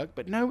get it to work,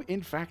 but no,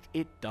 in fact,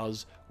 it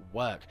does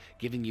work,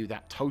 giving you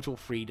that total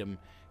freedom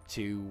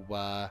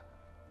to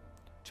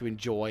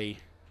enjoy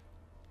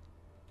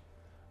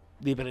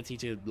the ability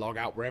to log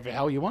out wherever the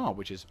hell you are,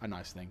 which is a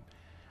nice thing.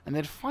 And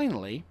then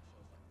finally,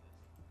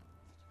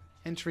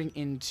 entering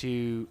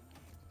into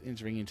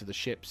the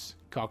ship's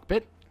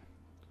cockpit.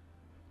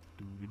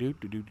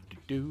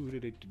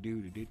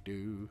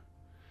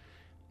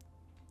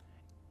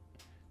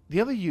 The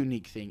other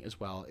unique thing as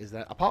well is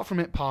that apart from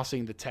it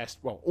passing the test,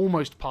 well,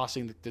 almost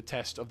passing the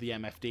test of the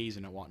MFDs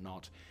and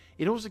whatnot,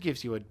 it also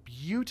gives you a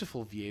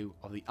beautiful view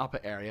of the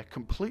upper area,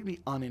 completely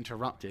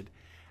uninterrupted,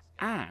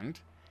 and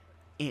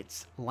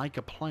it's like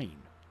a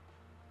plane.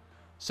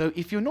 So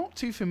if you're not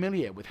too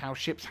familiar with how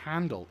ships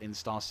handle in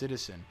Star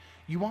Citizen,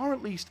 you are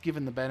at least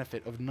given the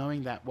benefit of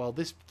knowing that, well,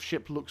 this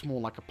ship looks more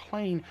like a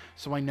plane,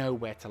 so I know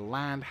where to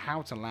land,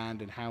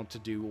 and how to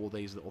do all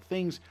these little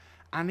things.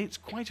 And it's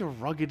quite a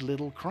rugged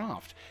little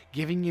craft,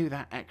 giving you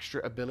that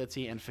extra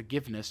ability and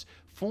forgiveness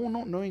for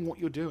not knowing what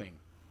you're doing,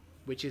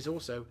 which is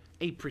also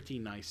a pretty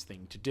nice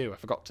thing to do. I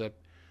forgot to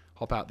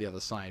hop out the other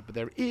side, but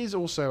there is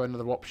also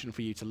another option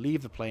for you to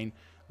leave the plane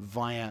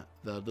via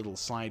the little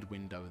side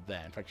window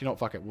there. In fact,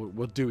 fuck it,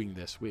 we're doing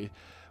this. We're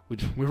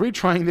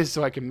retrying this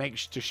so I can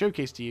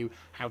showcase to you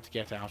how to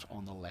get out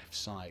on the left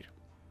side.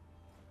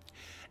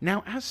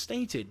 Now, as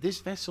stated, this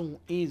vessel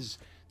is,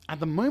 at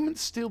the moment,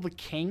 still the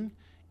king,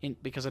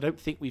 because I don't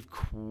think we've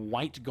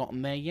quite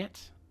gotten there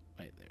yet.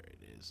 Right, there it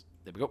is.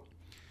 There we go.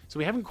 So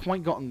we haven't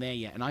quite gotten there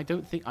yet, and I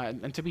don't think,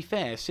 and to be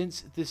fair,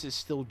 since this is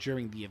still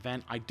during the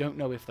event, I don't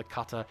know if the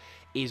cutter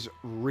is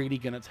really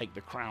going to take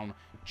the crown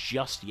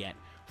just yet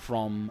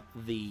from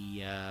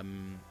the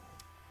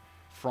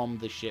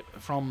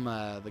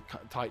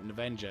Titan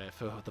Avenger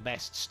for the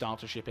best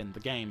starter ship in the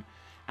game.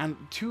 And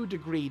to a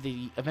degree,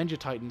 the Avenger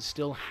Titan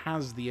still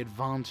has the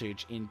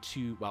advantage in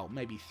 2, well,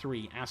 maybe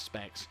 3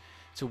 aspects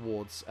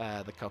towards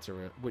the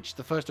cutter, which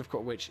the first of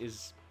which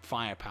is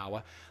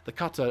firepower. The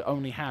cutter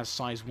only has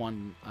size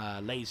 1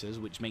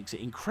 lasers, which makes it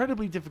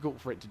incredibly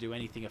difficult for it to do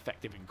anything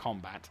effective in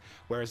combat,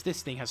 whereas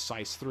this thing has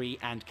size 3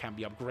 and can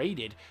be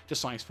upgraded to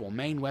size 4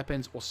 main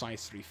weapons or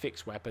size 3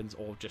 fixed weapons,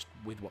 or just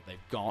with what they've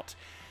got.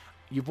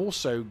 you've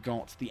also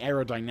got the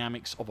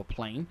aerodynamics of a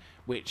plane,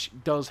 which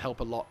does help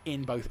a lot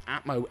in both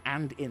Atmo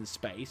and in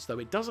space, though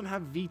it doesn't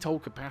have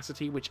VTOL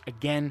capacity, which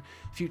again,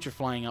 future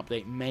flying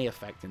update may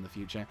affect in the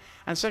future.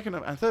 And second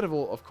and third of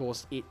all, of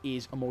course, it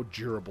is a more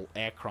durable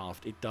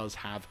aircraft. It does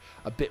have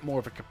a bit more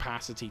of a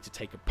capacity to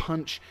take a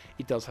punch.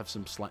 It does have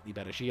some slightly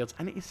better shields,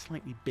 and it is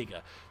slightly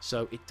bigger,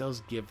 so it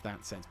does give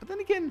that sense. But then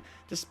again,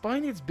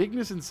 despite its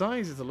bigness and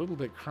size, it's a little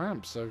bit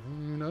cramped, so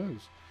who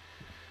knows?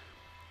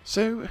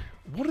 So,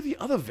 what are the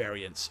other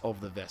variants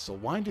of the vessel?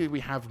 Why do we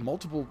have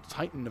multiple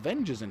Titan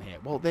Avengers in here?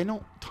 Well, they're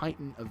not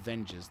Titan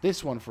Avengers.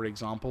 This one, for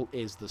example,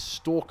 is the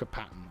Stalker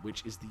pattern,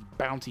 which is the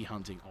bounty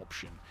hunting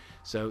option.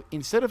 So,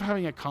 instead of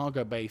having a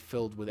cargo bay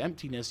filled with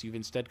emptiness, you've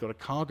instead got a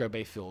cargo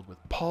bay filled with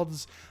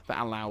pods that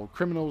allow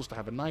criminals to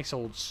have a nice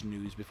old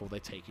snooze before they're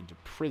taken to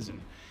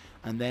prison.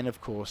 And then, of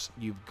course,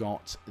 you've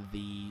got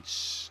the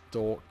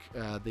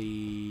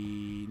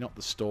not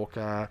the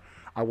Stalker,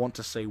 I want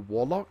to say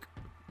Warlock.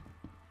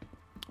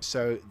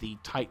 So the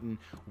Titan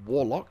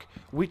Warlock,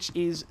 which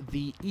is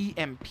the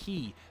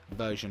EMP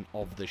version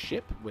of the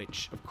ship,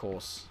 which, of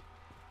course,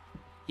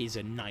 is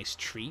a nice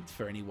treat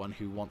for anyone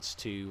who wants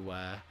to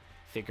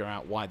figure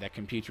out why their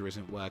computer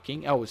isn't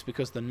working. Oh, it's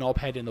because the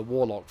knobhead in the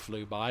Warlock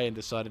flew by and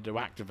decided to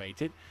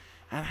activate it.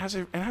 And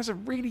it has a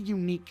really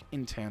unique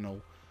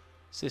internal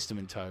system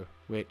in tow,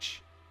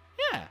 which,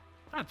 yeah,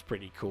 that's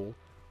pretty cool.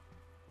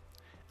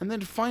 And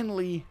then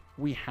finally,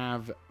 we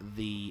have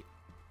the...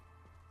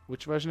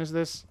 Which version is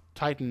this?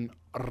 Titan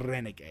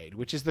Renegade,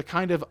 which is the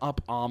kind of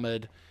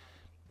up-armored,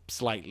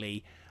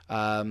 slightly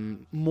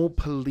more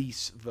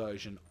police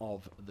version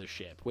of the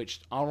ship,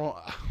 which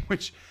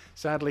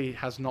sadly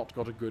has not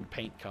got a good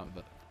paint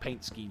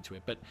scheme to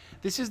it. But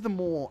this is the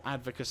more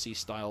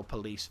advocacy-style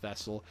police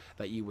vessel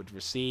that you would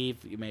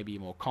receive. You may be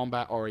more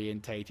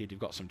combat-orientated.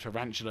 You've got some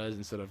tarantulas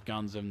instead of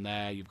guns in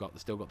there. You've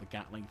still got the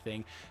Gatling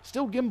thing,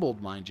 still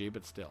gimbaled, mind you,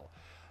 but still.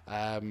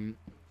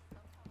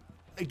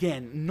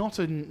 Again, not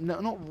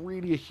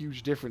really a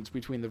huge difference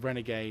between the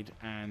Renegade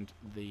and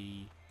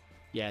the...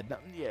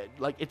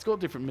 like, it's got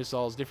different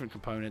missiles, different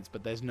components,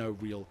 but there's no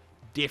real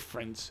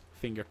difference,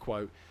 finger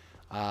quote,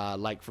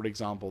 like, for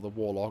example, the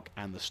Warlock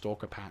and the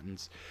Stalker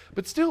patterns.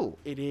 But still,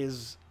 it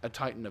is a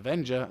Titan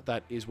Avenger.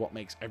 That is what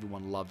makes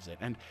everyone loves it.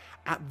 And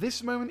at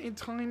this moment in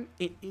time,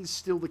 it is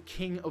still the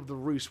king of the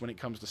roost when it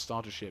comes to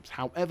starter ships.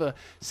 However,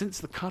 since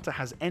the cutter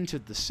has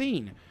entered the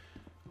scene...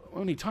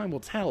 Only time will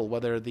tell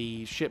whether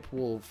the ship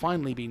will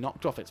finally be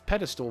knocked off its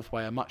pedestal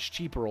by a much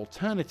cheaper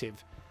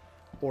alternative,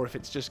 or if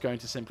it's just going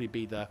to simply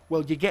be the,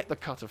 well, you get the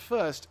cutter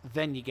first,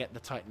 then you get the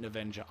Titan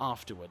Avenger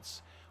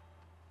afterwards.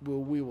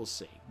 Well, we will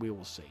see. We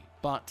will see.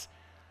 But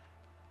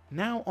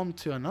now on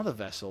to another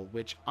vessel,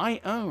 which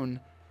I own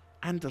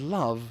and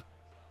love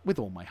with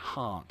all my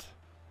heart.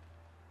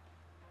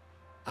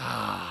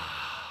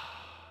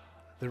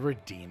 The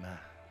Redeemer.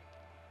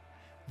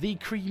 The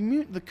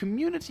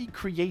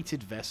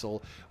community-created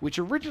vessel, which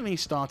originally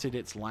started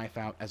its life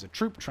out as a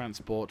troop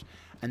transport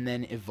and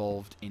then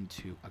evolved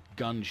into a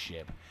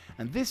gunship.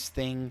 And this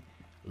thing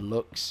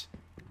looks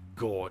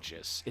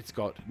gorgeous. It's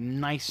got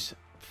nice,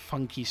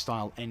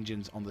 funky-style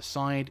engines on the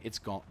side. It's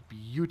got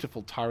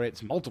beautiful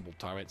turrets, multiple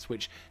turrets,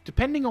 which,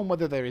 depending on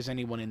whether there is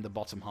anyone in the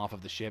bottom half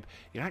of the ship,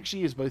 it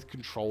actually is both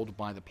controlled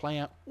by the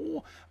player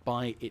or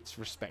by its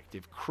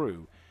respective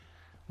crew.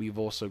 We've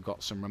also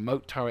got some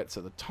remote turrets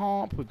at the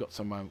top. We've got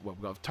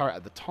we've got a turret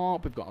at the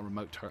top. We've got a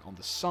remote turret on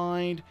the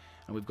side,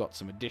 and we've got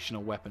some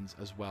additional weapons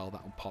as well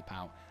that will pop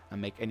out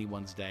and make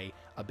anyone's day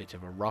a bit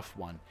of a rough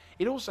one.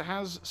 It also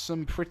has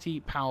some pretty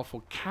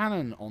powerful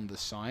cannon on the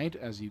side,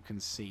 as you can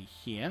see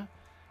here,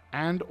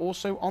 and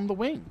also on the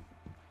wing.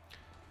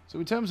 So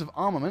in terms of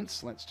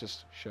armaments, let's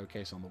just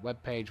showcase on the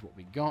webpage what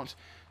we got.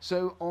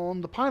 So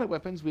on the pilot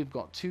weapons, we've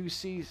got two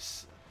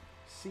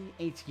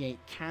C-88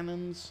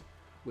 cannons,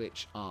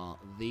 which are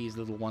these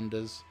little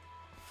wonders,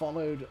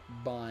 followed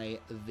by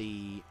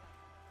the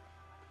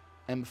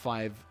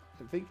M5,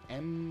 I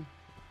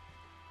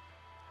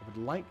would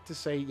like to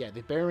say, yeah,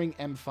 the Bearing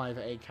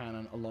M5A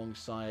cannon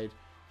alongside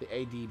the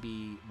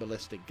ADB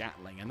ballistic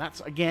Gatling, and that's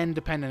again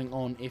depending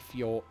on if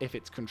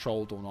it's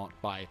controlled or not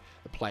by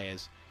the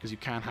players, because you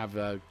can have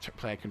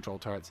player controlled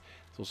turrets.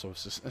 There's also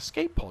an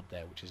escape pod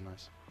there, which is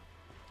nice.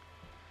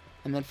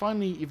 And then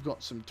finally, you've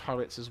got some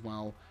turrets as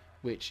well,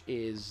 which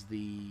is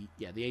the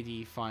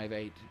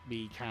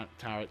AD58B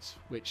turrets,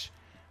 which,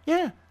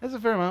 yeah, there's a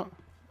fair amount.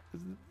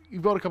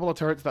 You've got a couple of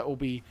turrets that will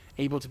be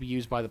able to be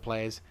used by the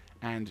players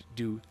and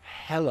do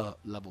hella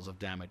levels of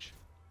damage.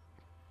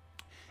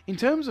 In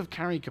terms of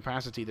carry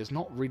capacity, there's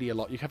not really a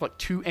lot. You have like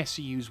 2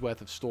 SCUs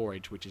worth of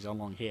storage, which is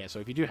along here. So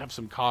if you do have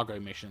some cargo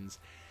missions,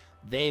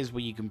 there's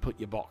where you can put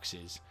your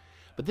boxes.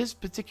 But this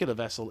particular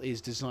vessel is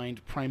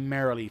designed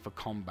primarily for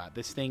combat.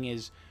 This thing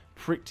is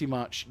pretty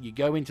much, you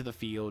go into the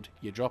field,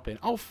 you drop in.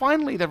 Oh,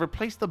 finally, they've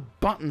replaced the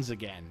buttons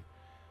again.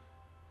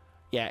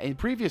 Yeah, in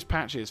previous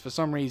patches, for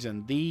some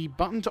reason, the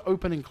button to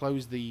open and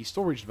close the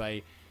storage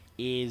bay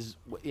is,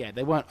 yeah,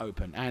 they weren't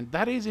open. And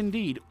that is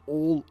indeed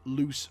all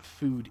loose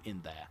food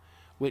in there,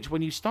 which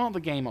when you start the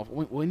game off,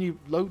 when you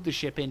load the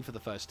ship in for the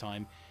first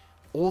time,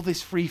 all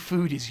this free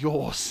food is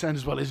yours,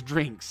 as well as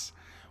drinks,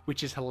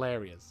 which is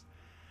hilarious.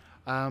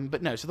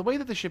 But no, so the way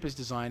that the ship is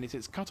designed is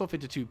it's cut off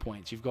into 2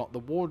 points. You've got the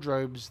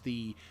wardrobes,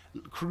 the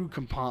crew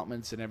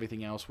compartments, and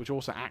everything else, which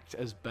also act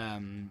as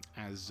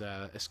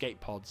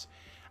escape pods.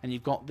 And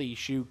you've got the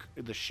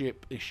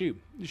ship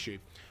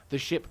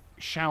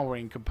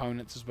showering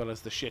components, as well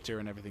as the shitter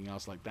and everything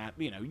else like that.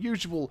 You know,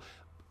 usual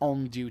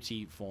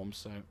on-duty forms.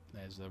 So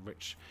there's a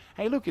rich.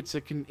 Hey, look, it's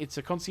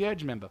a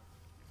concierge member.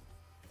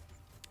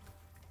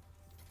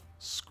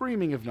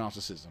 Screaming of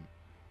narcissism.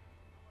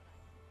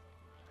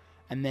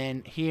 And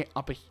then here,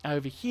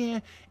 over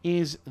here,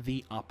 is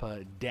the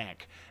upper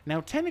deck.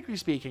 Now, technically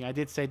speaking, I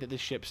did say that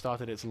this ship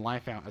started its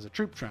life out as a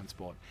troop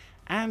transport.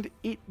 And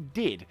it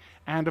did.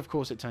 And, of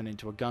course, it turned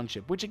into a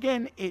gunship, which,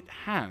 again, it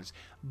has.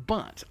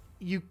 But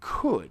you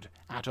could,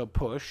 at a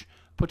push,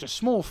 put a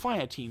small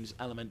fire team's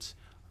element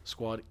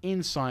squad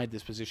inside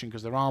this position,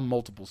 because there are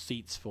multiple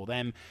seats for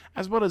them,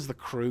 as well as the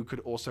crew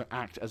could also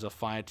act as a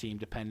fire team,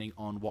 depending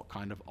on what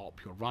kind of op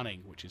you're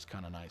running, which is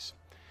kind of nice.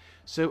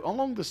 So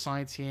along the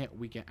sides here,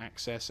 we get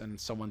access, and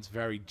someone's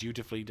very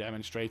dutifully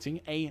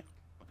demonstrating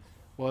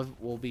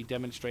will be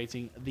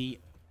demonstrating the,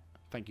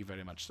 thank you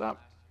very much, sir.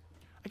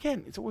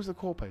 Again, it's always the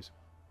core pose.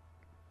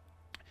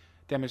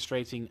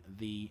 Demonstrating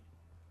the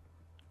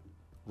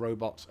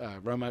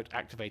remote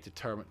activated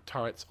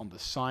turrets on the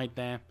side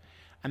there.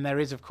 And there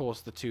is, of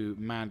course, the 2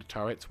 manned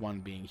turrets,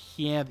 one being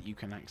here that you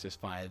can access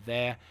via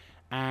there,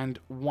 and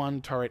one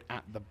turret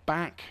at the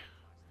back,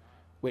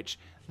 which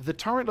the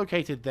turret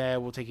located there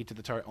will take you to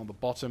the turret on the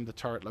bottom. The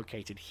turret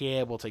located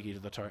here will take you to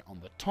the turret on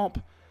the top.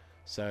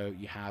 So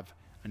you have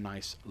a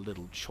nice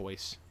little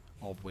choice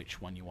of which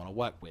one you want to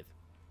work with.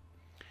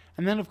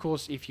 And then, of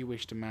course, if you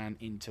wish to man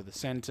into the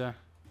center,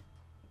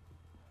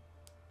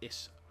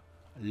 this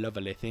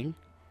lovely thing.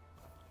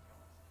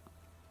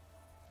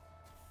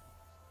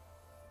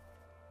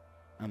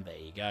 And there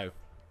you go.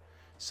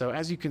 So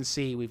as you can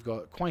see, we've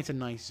got quite a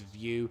nice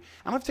view,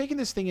 and I've taken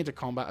this thing into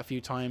combat a few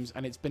times,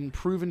 and it's been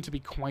proven to be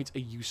quite a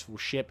useful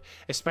ship,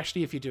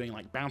 especially if you're doing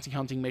like bounty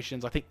hunting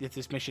missions. I think that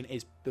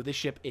this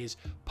ship is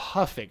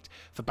perfect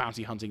for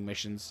bounty hunting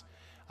missions,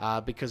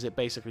 because it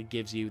basically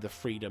gives you the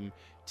freedom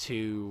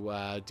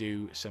to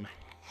do some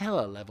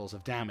hella levels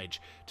of damage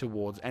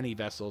towards any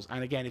vessels.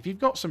 And again, if you've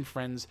got some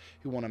friends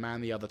who want to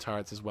man the other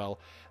turrets as well,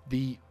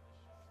 the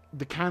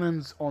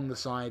cannons on the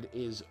side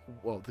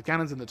the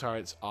cannons in the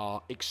turrets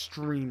are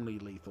extremely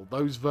lethal.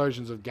 Those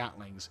versions of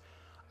Gatlings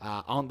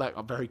aren't that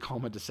very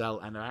common to sell,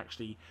 and are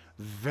actually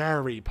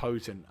very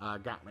potent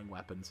Gatling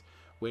weapons,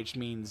 which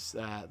means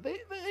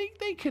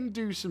they can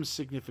do some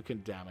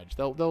significant damage.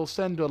 They'll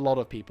send a lot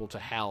of people to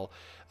hell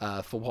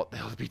for what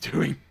they'll be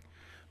doing.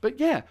 But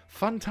yeah,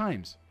 fun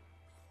times.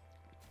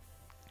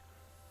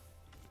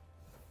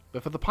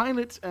 But for the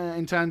pilot,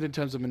 in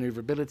terms of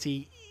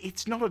maneuverability,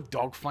 it's not a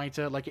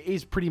dogfighter. Like, it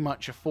is pretty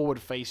much a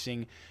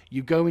forward-facing.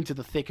 You go into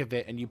the thick of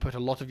it, and you put a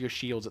lot of your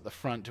shields at the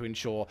front to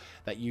ensure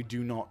that you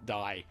do not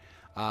die.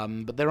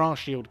 But there are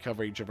shield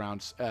coverage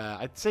around,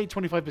 I'd say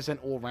 25%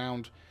 all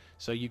round,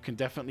 so you can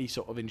definitely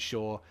sort of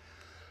ensure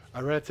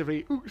a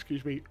relatively,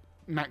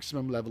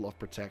 maximum level of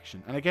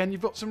protection. And again,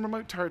 you've got some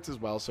remote turrets as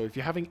well, so if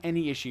you're having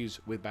any issues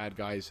with bad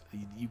guys,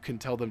 you can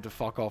tell them to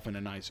fuck off in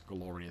a nice,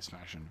 glorious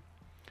fashion.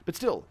 But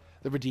still,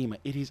 the Redeemer,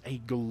 it is a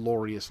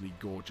gloriously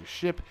gorgeous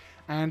ship,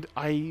 and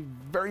I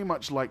very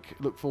much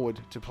look forward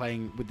to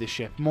playing with this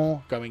ship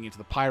more, going into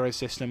the Pyro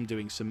system,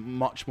 doing some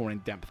much more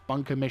in-depth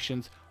bunker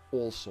missions,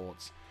 all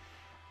sorts.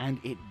 And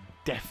it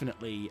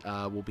definitely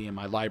will be in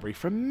my library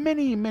for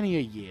many,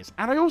 many years.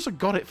 And I also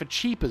got it for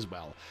cheap as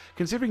well,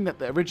 considering that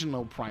the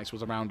original price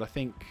was around, I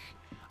think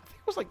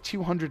it was like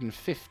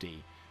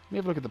 $250. Let me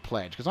have a look at the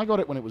pledge, because I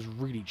got it when it was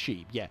really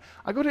cheap. Yeah,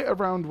 I got it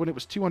around when it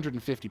was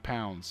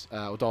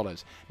 £250 or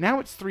dollars. Now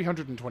it's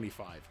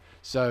 $325.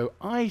 So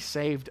I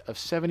saved of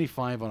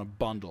 $75 on a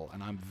bundle,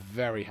 and I'm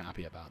very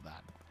happy about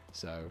that.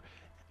 So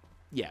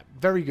yeah,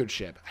 very good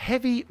ship.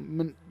 Heavy,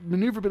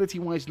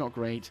 maneuverability-wise not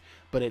great,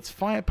 but its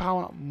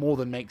firepower more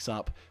than makes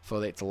up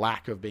for its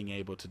lack of being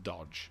able to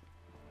dodge.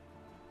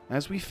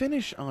 As we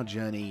finish our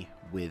journey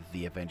with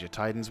the Avenger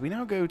Titans, we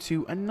now go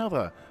to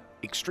another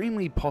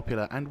extremely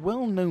popular and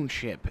well-known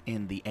ship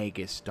in the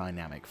Aegis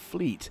dynamic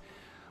fleet.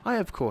 I,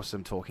 of course,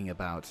 am talking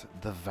about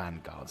the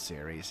Vanguard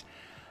series.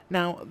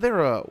 Now, there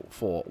are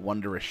 4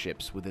 wondrous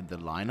ships within the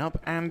lineup,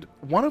 and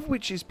one of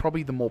which is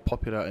probably the more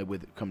popular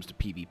when it comes to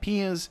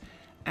PvPers,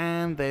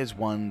 and there's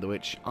one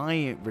which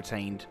I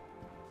retained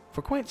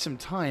for quite some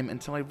time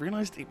until I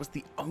realized it was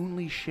the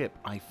only ship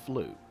I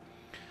flew.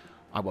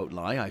 I won't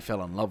lie, I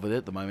fell in love with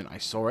it the moment I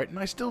saw it, and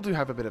I still do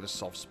have a bit of a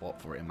soft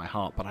spot for it in my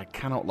heart, but I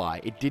cannot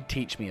lie, it did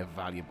teach me a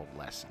valuable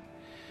lesson.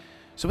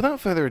 So without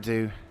further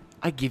ado,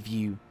 I give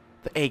you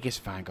the Aegis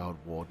Vanguard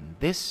Warden.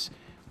 This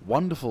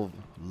wonderful,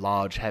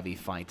 large, heavy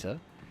fighter,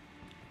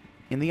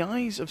 in the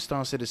eyes of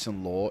Star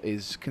Citizen lore,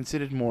 is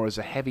considered more as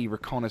a heavy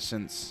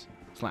reconnaissance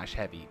 /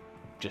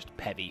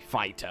 heavy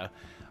fighter,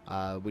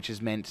 which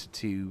is meant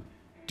to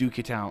duke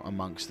it out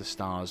amongst the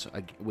stars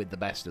with the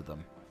best of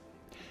them.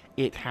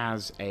 It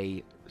has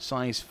a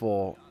size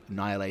 4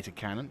 Annihilator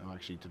cannon, or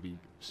actually to be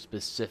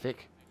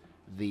specific,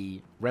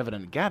 the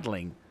Revenant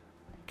Gatling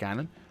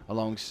cannon,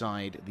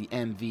 alongside the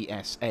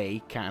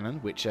MVSA cannon,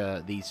 which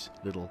are these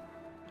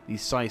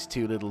size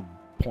 2 little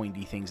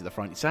pointy things at the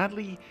front.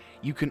 Sadly,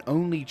 you can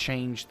only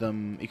change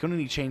them. You can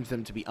only change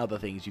them to be other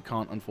things. You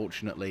can't,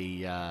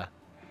 unfortunately,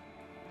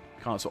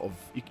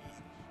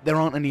 there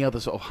aren't any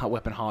other sort of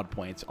weapon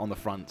hardpoints on the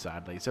front,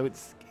 sadly. So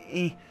it's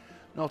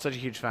not such a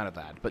huge fan of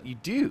that. But you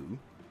do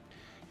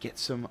get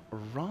some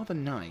rather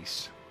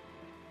nice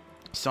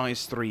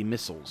size 3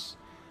 missiles.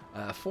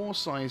 4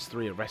 size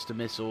 3 arrestor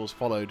missiles,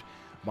 followed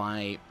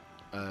by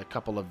a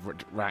couple of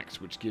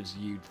racks, which gives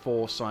you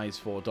 4 size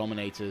 4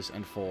 dominators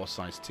and 4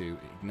 size 2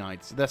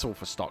 ignites. That's all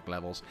for stock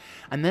levels.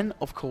 And then,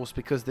 of course,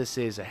 because this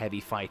is a heavy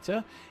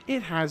fighter,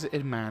 it has a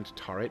manned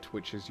turret,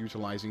 which is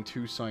utilizing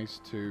 2 size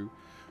 2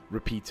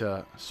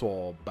 repeater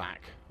saw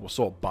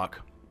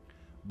buck.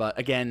 But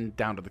again,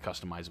 down to the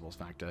customizables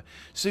factor.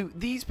 So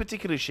these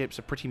particular ships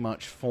are pretty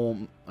much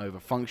form over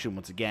function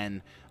once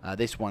again.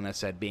 This one, as I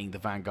said, being the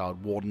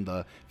Vanguard Warden,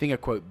 the finger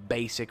quote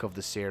basic of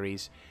the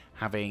series,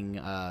 having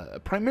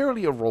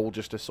primarily a role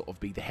just to sort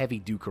of be the heavy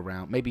duke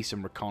around, maybe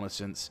some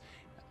reconnaissance.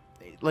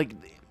 Like,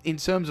 in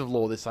terms of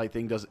lore, this, I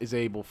think, is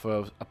able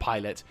for a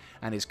pilot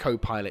and his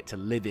co-pilot to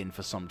live in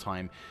for some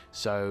time,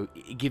 so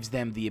it gives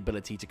them the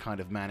ability to kind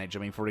of manage. I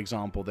mean, for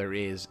example, there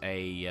is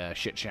a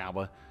shit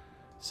shower,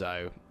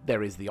 so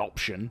there is the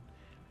option.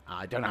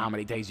 I don't know how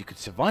many days you could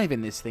survive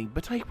in this thing,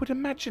 but I would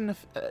imagine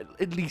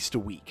at least a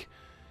week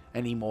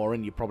anymore,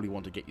 and you probably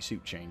want to get your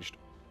suit changed.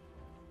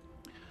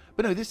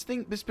 But no,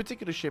 this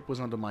particular ship was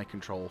under my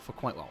control for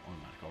quite well.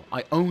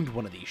 I owned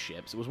one of these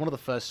ships. It was one of the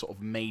first sort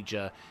of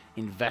major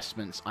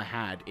investments I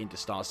had into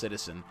Star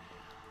Citizen,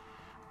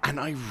 and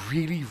I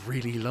really,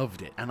 really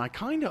loved it. And I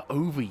kind of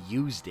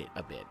overused it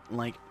a bit.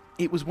 Like,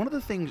 it was one of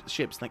the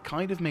ships that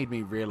kind of made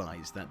me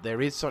realize that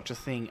there is such a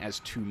thing as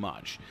too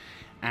much.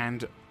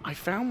 And I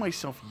found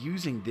myself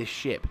using this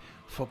ship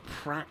for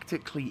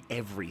practically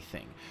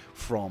everything,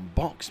 from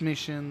box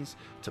missions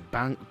to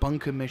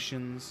bunker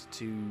missions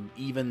to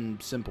even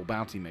simple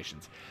bounty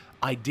missions.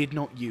 I did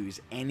not use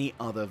any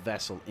other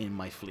vessel in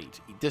my fleet,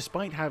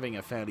 despite having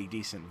a fairly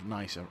decent,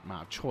 nice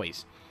amount of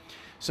choice.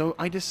 So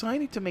I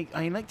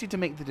elected to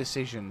make the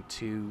decision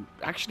to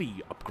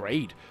actually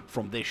upgrade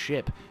from this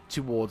ship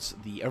towards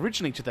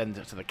originally to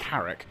the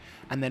Carrack,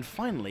 and then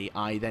finally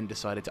I then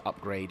decided to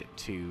upgrade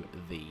to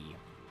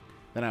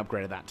then I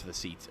upgraded that to the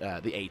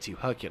A2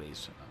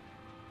 Hercules,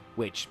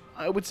 which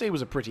I would say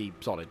was a pretty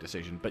solid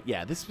decision. But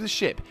yeah, this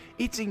ship,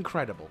 it's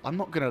incredible. I'm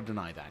not going to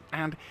deny that.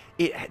 And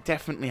it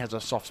definitely has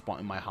a soft spot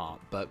in my heart.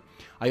 But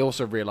I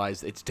also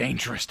realize it's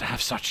dangerous to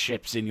have such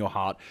ships in your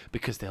heart,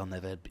 because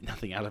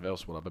nothing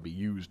else will ever be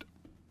used.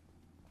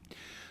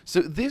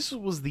 So this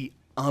was the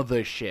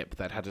other ship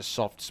that had a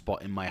soft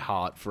spot in my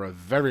heart for a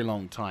very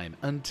long time,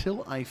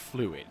 until I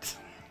flew it.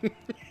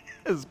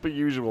 As per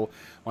usual,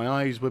 my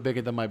eyes were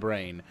bigger than my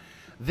brain.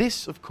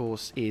 This, of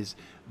course, is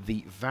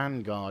the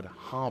Vanguard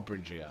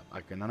Harbinger.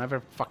 I can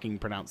never fucking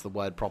pronounce the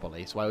word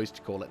properly, so I always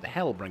call it the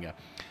Hellbringer,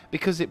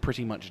 because it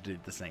pretty much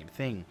did the same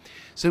thing.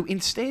 So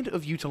instead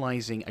of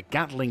utilizing a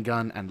Gatling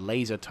gun and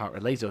laser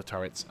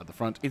turrets at the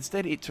front,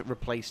 instead it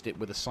replaced it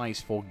with a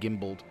size 4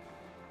 gimbaled...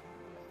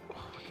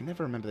 I can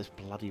never remember this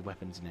bloody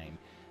weapon's name.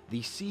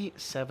 The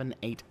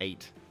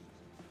C788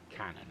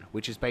 cannon,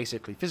 which is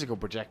basically physical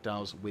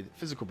projectiles with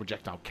physical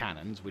projectile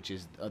cannons, which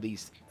is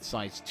these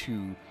size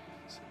 2...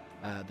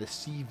 the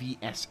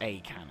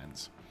CVSA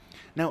cannons.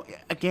 Now,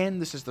 again,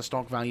 this is the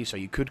stock value, so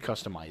you could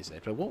customize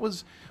it. But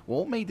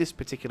what made this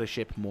particular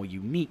ship more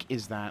unique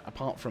is that,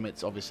 apart from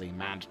its obviously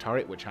manned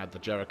turret, which had the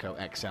Jericho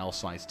XL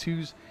size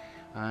 2s,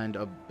 and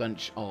a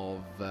bunch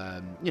of,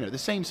 the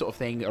same sort of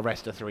thing,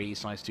 Arrestor 3,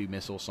 size 2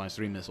 missiles, size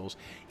 3 missiles,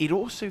 it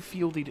also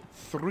fielded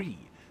 3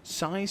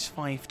 size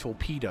 5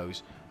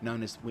 torpedoes,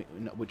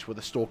 which were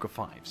the Stalker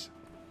 5s.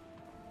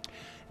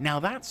 Now,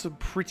 that's a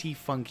pretty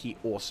funky,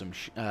 awesome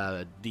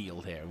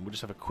deal here, and we'll just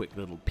have a quick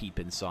little peep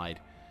inside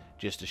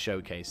just to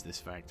showcase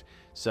this fact.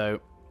 So,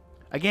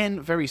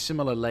 again, very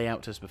similar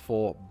layout as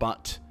before,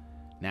 but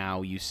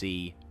now you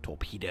see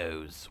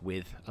torpedoes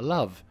with a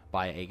love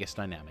by Aegis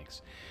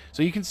Dynamics.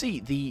 So you can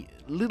see the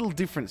little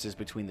differences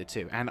between the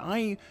two, and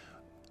I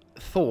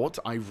thought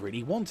I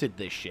really wanted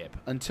this ship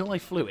until I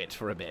flew it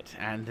for a bit,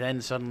 and then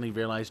suddenly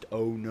realized,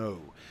 oh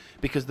no.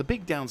 Because the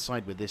big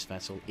downside with this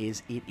vessel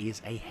is it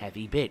is a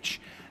heavy bitch,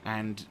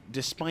 and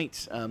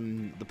despite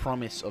the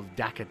promise of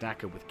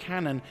Dakka with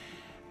cannon,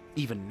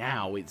 even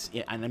now,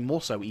 and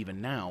more so even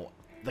now,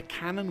 the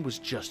cannon was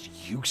just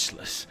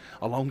useless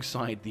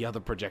alongside the other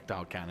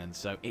projectile cannons,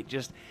 so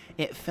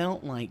it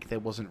felt like there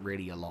wasn't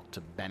really a lot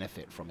to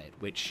benefit from it,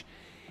 which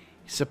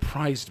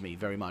surprised me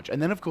very much.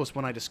 And then, of course,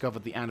 when I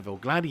discovered the Anvil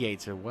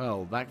Gladiator,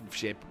 well, that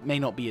ship may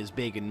not be as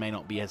big and may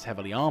not be as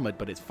heavily armored,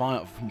 but it's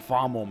far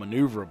more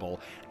maneuverable,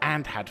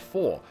 and had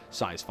 4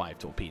 size 5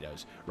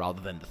 torpedoes,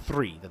 rather than the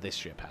 3 that this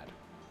ship had.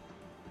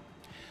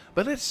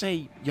 But let's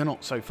say you're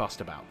not so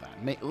fussed about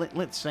that.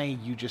 Let's say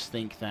you just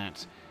think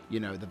that, you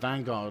know, the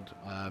Vanguard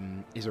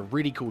is a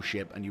really cool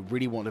ship, and you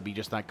really want to be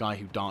just that guy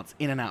who darts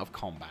in and out of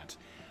combat.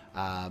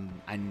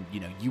 And, you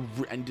know,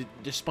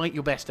 despite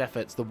your best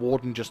efforts, the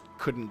Warden just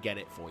couldn't get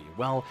it for you.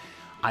 Well,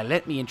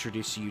 let me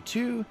introduce you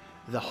to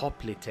the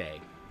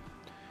Hoplite.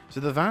 So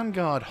the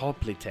Vanguard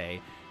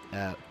Hoplite,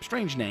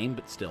 strange name,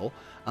 but still,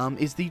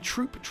 is the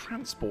troop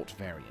transport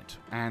variant.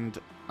 And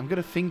I'm going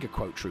to finger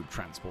quote troop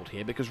transport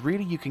here, because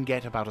really you can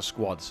get about a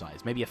squad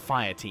size. Maybe a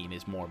fire team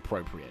is more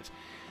appropriate.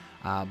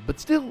 But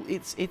still,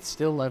 it's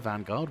still a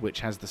Vanguard,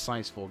 which has the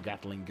size 4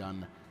 Gatling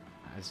gun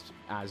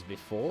as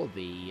before.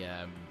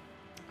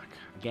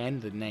 Again,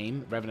 the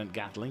name, Revenant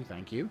Gatling,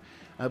 thank you.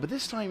 But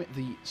this time,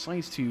 the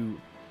size 2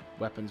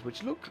 weapons,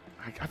 which look,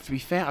 I have to be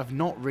fair, I've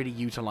not really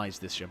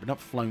utilized this ship. I've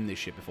not flown this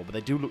ship before, but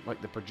they do look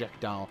like the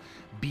projectile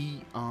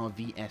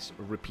BRVS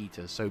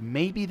repeaters. So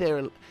maybe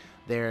they're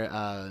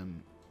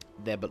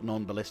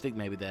non-ballistic,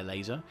 maybe they're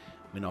laser.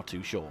 We're not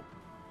too sure.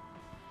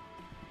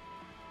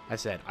 I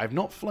said, I've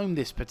not flown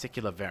this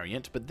particular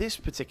variant, but this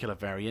particular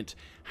variant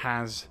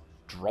has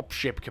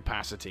dropship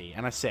capacity.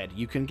 And I said,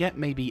 you can get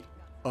maybe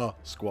a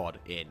squad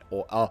in,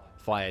 or a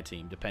fire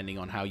team, depending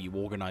on how you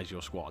organize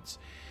your squads.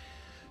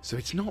 So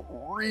it's not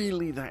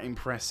really that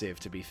impressive,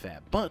 to be fair.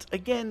 But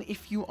again,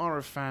 if you are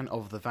a fan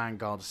of the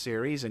Vanguard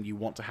series and you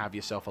want to have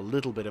yourself a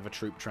little bit of a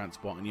troop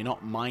transport and you're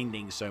not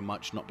minding so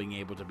much not being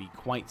able to be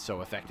quite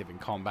so effective in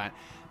combat,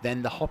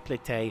 then the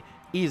Hoplite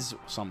is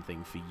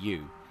something for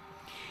you.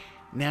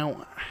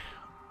 Now,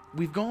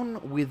 we've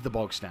gone with the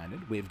bog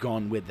standard, we've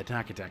gone with the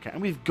Taka Taka,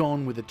 and we've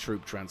gone with the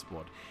troop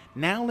transport.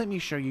 Now let me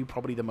show you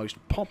probably the most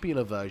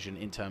popular version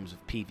in terms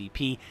of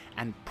PvP,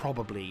 and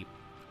probably,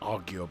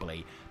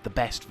 arguably, the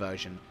best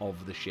version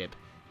of the ship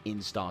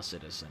in Star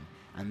Citizen.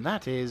 And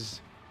that is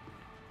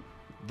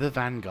the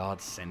Vanguard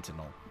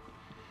Sentinel.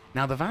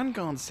 Now, the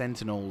Vanguard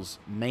Sentinel's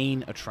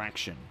main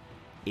attraction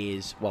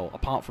is, well,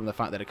 apart from the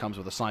fact that it comes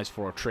with a size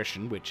 4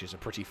 attrition, which is a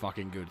pretty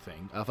fucking good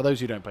thing. For those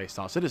who don't play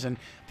Star Citizen,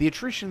 the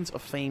attritions are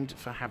famed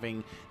for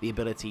having the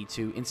ability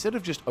to, instead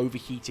of just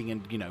overheating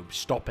and, you know,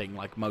 stopping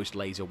like most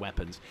laser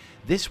weapons,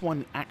 this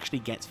one actually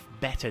gets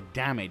better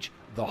damage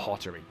the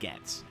hotter it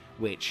gets,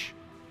 which,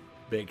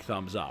 big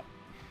thumbs up.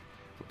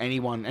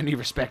 Anyone, any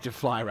respective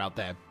flyer out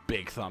there,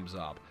 big thumbs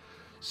up.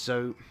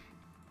 So,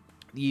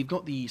 you've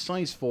got the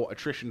size 4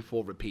 attrition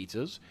 4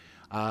 repeaters,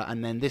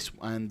 and then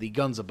the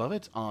guns above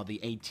it are the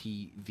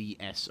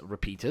ATVS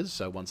repeaters.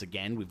 So once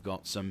again, we've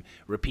got some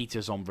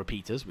repeaters on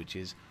repeaters, which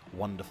is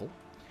wonderful.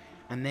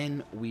 And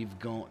then we've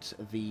got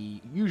the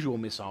usual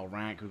missile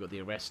rack. We've got the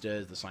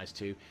arresters, the size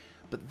 2.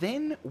 But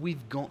then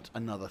we've got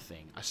another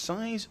thing, a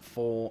size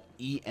 4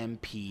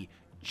 EMP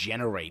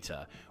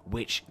generator,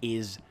 which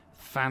is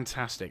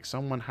fantastic.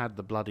 Someone had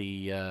the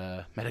bloody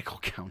medical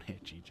count here,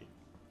 GG.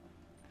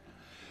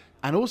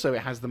 And also, it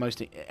has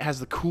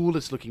the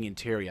coolest looking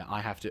interior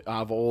out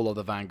of all of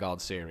the Vanguard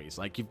series.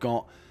 Like, you've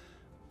got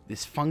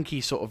this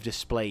funky sort of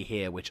display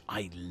here, which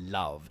I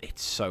love.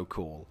 It's so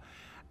cool.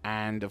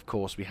 And, of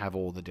course, we have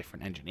all the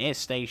different engineer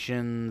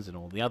stations and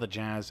all the other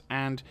jazz.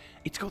 And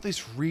it's got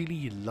this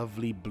really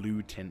lovely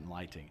blue tint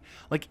lighting.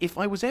 Like, if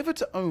I was ever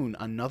to own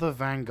another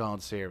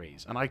Vanguard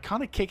series, and I'm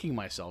kind of kicking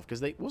myself, because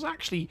there was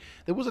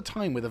a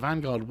time where the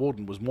Vanguard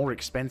Warden was more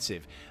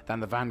expensive than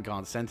the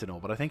Vanguard Sentinel.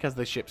 But I think as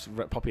the ship's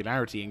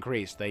popularity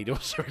increased, they'd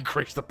also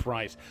increase the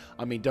price.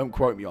 I mean, don't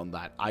quote me on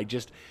that.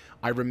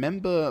 I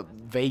remember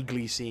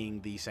vaguely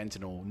seeing the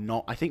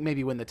Sentinel I think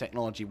maybe when the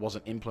technology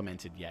wasn't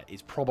implemented yet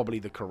is probably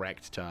the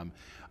correct term,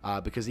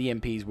 because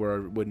EMPs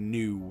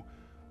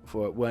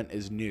weren't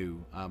as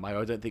new.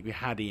 I don't think we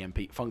had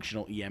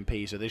functional EMP,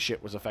 so this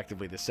ship was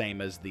effectively the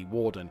same as the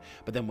Warden.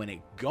 But then when it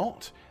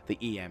got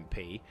the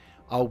EMP,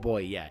 oh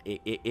boy, yeah,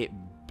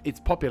 its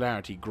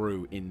popularity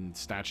grew in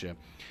stature,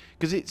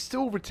 because it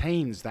still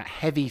retains that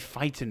heavy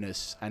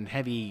fighterness and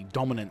heavy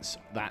dominance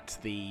that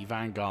the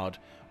Vanguard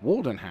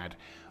Warden had.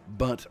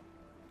 But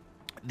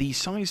the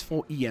size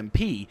 4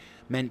 EMP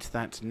meant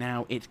that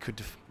now it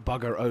could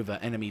bugger over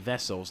enemy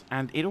vessels,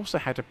 and it also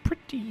had a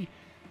pretty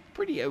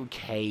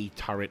okay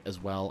turret as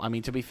well. I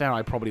mean, to be fair,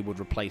 I probably would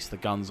replace the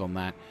guns on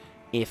that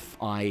if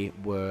I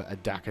were a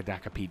Daka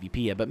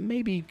PvPer, but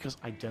maybe because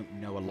I don't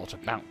know a lot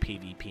about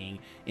PvPing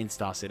in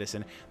Star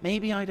Citizen,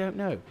 maybe I don't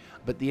know.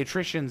 But the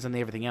attritions and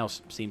everything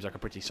else seems like a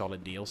pretty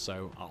solid deal,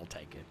 so I'll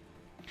take it.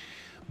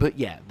 But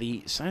yeah,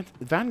 the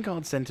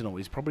Vanguard Sentinel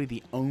is probably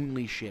the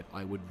only ship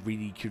I would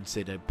really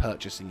consider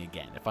purchasing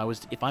again. If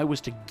I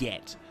was to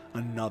get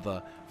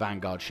another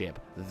Vanguard ship,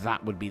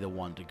 that would be the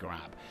one to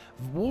grab.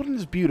 Warden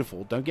is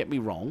beautiful, don't get me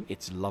wrong,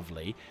 it's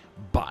lovely,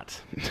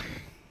 but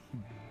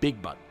big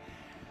but.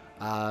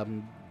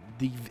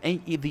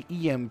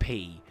 The EMP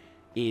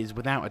is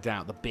without a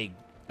doubt the big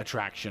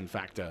attraction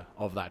factor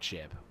of that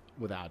ship,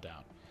 without a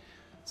doubt.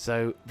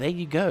 So there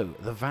you go,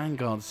 the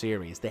Vanguard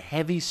series, the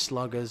heavy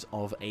sluggers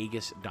of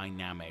Aegis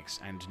Dynamics.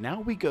 And now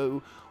we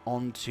go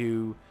on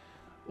to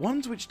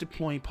ones which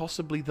deploy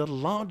possibly the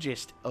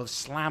largest of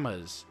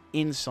slammers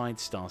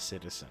inside Star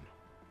Citizen.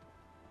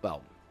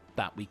 Well,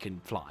 that we can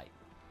fly.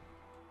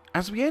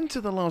 As we enter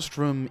the last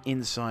room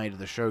inside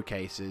the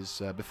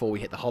showcases, before we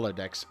hit the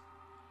holodecks,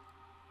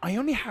 I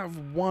only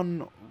have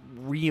one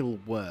real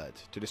word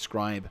to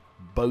describe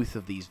both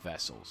of these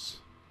vessels.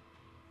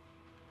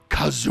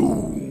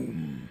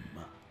 Kazoom!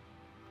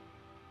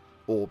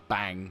 Or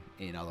bang,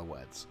 in other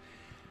words.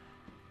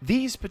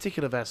 These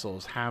particular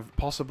vessels have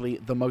possibly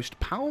the most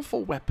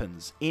powerful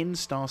weapons in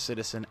Star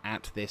Citizen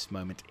at this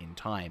moment in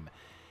time.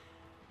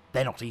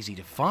 They're not easy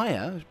to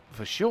fire,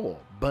 for sure,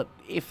 but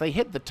if they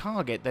hit the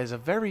target, there's a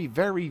very,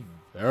 very,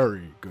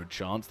 very good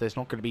chance there's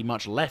not going to be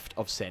much left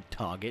of said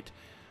target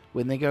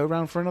when they go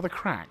around for another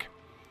crack.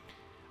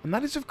 And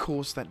that is, of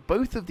course, that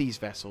both of these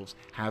vessels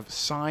have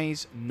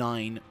size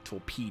 9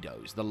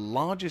 torpedoes, the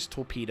largest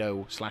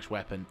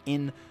torpedo/weapon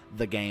in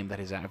the game that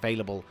is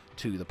available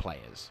to the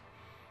players.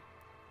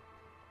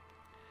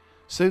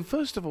 So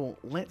first of all,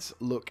 let's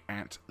look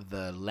at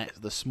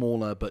the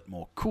smaller but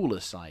more cooler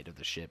side of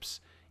the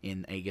ships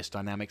in Aegis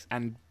Dynamics,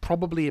 and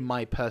probably, in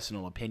my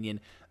personal opinion,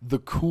 the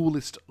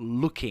coolest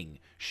looking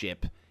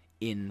ship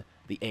in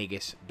the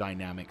Aegis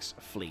Dynamics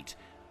fleet.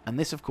 And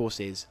this, of course,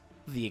 is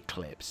the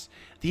Eclipse.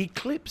 The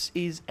Eclipse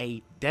is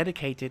a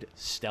dedicated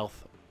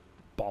stealth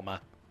bomber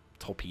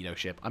torpedo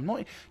ship.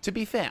 To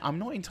be fair, I'm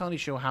not entirely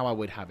sure how I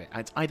would have it.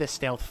 It's either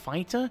stealth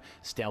fighter,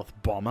 stealth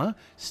bomber,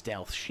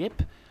 stealth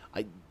ship.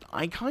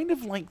 I kind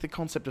of like the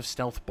concept of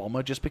stealth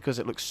bomber just because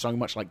it looks so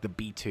much like the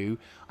B-2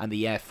 and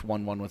the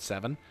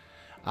F-1117.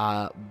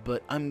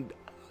 But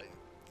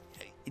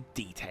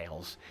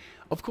details.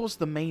 Of course,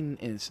 the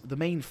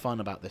main fun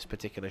about this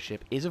particular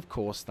ship is, of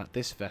course, that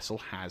this vessel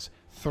has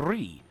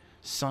 3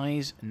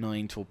 size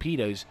 9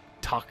 torpedoes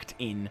tucked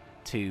in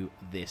to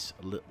this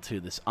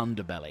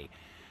underbelly,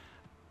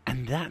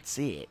 and that's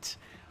it.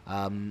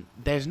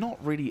 There's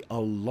not really a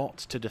lot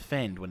to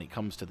defend when it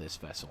comes to this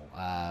vessel.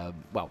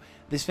 Well,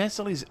 this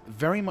vessel is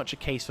very much a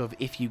case of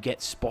if you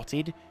get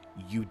spotted,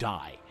 you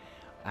die.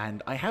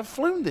 And I have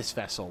flown this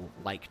vessel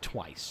like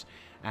twice,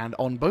 and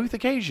on both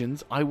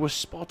occasions I was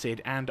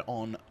spotted, and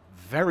on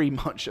very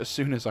much as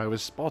soon as I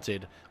was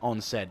spotted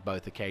on said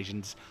both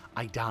occasions,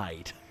 I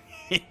died.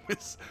 It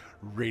was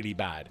really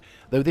bad.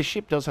 Though this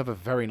ship does have a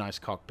very nice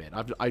cockpit.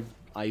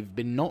 I've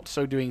been not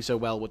doing so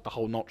well with the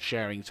whole not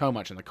sharing so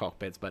much in the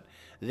cockpits, but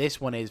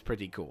this one is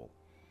pretty cool.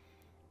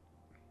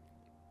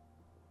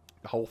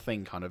 The whole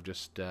thing kind of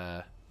just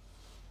here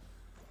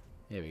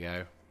we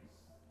go.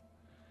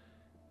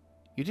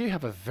 You do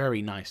have a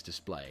very nice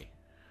display,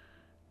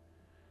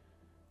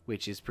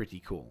 which is pretty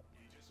cool.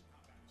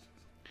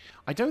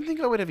 I don't think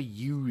I would ever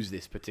use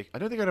this I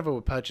don't think I'd ever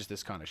purchase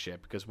this kind of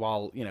ship, because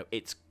while, you know,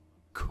 it's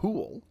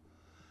cool,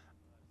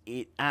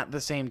 it at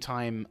the same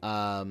time,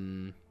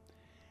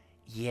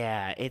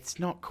 yeah, it's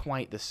not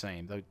quite the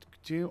same. Though,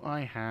 do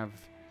I have...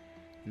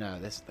 No,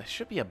 there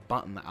should be a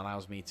button that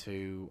allows me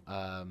to,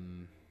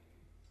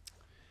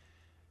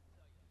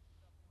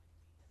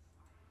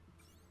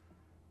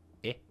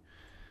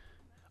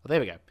 Well, there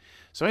we go.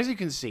 So as you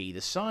can see, the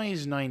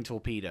size 9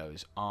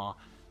 torpedoes are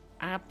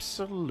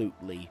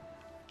absolutely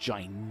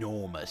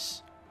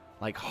ginormous.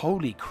 Like,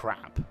 holy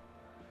crap.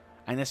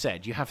 And as I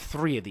said, you have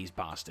 3 of these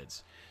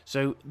bastards.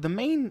 So the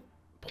main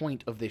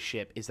point of this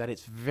ship is that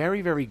it's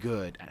very, very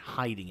good at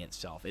hiding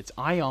itself. Its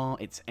IR,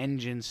 its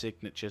engine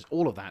signatures,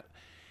 all of that.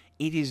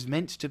 It is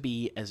meant to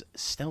be as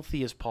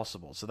stealthy as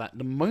possible, so that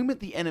the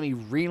moment the enemy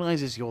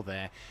realizes you're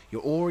there,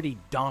 you're already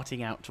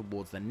darting out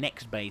towards the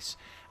next base,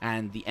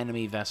 and the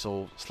enemy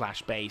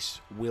vessel/base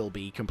will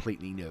be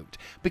completely nuked.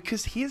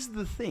 Because here's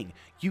the thing,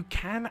 you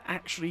can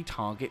actually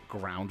target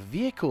ground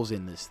vehicles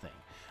in this thing,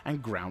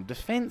 and ground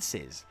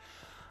defenses.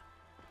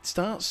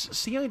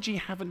 CIG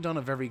haven't done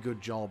a very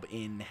good job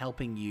in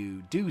helping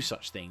you do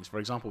such things, for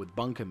example with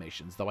bunker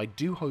missions, though I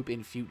do hope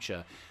in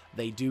future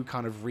they do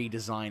kind of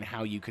redesign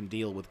how you can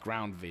deal with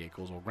ground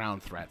vehicles or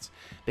ground threats,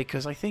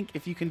 because I think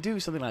if you can do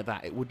something like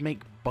that, it would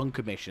make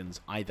bunker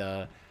missions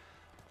either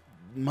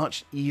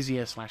much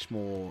easier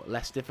 /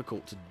 less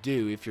difficult to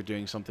do if you're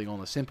doing something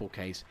on a simple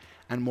case,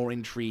 and more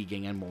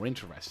intriguing and more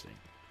interesting.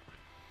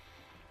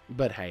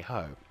 But hey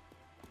ho.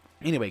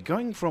 Anyway,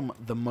 going from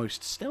the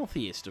most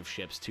stealthiest of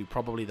ships to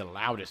probably the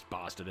loudest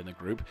bastard in the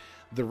group,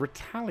 the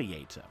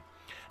Retaliator.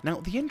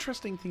 Now, the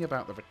interesting thing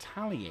about the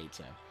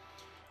Retaliator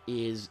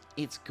is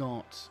it's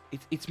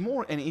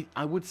more, and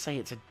I would say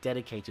it's a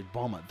dedicated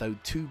bomber, though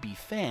to be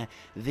fair,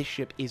 this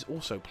ship is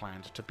also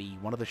planned to be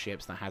one of the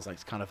ships that has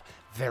like kind of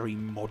very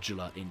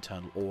modular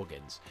internal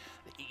organs.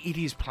 It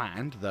is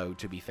planned, though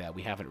to be fair,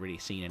 we haven't really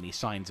seen any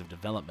signs of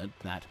development,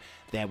 that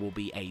there will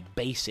be a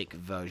basic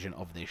version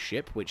of this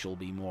ship, which will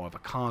be more of a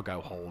cargo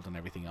hold and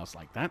everything else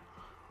like that.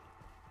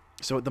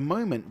 So at the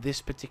moment,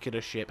 this particular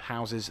ship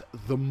houses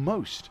the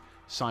most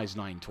size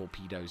 9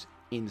 torpedoes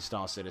in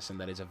Star Citizen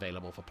that is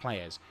available for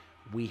players.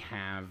 We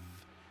have,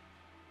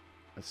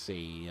 let's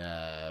see,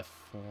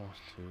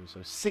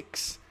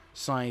 6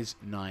 size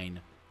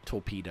 9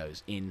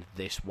 torpedoes in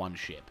this one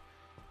ship.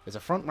 There's a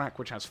front rack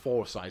which has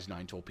 4 size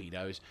 9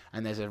 torpedoes,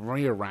 and there's a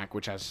rear rack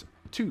which has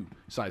 2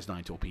 size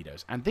 9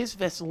 torpedoes. And this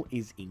vessel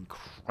is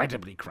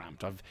incredibly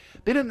cramped. I've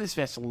been in this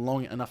vessel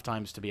long enough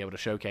times to be able to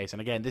showcase,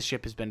 and again, this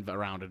ship has been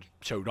around and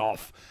showed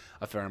off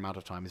a fair amount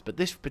of times, but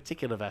this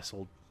particular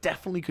vessel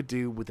definitely could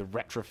do with a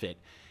retrofit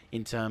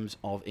in terms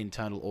of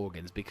internal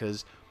organs,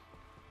 because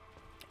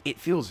it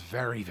feels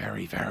very,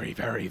 very, very,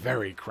 very,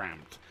 very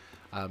cramped.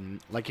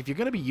 Like, if you're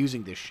going to be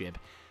using this ship,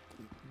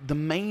 the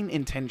main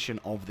intention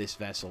of this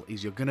vessel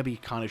is you're going to be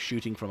kind of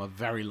shooting from a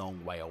very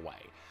long way away.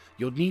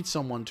 You'll need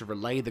someone to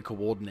relay the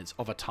coordinates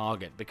of a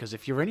target, because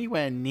if you're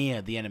anywhere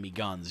near the enemy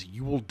guns,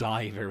 you will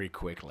die very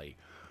quickly.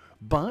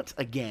 But,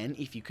 again,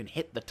 if you can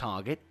hit the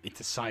target, it's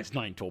a size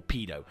 9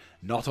 torpedo.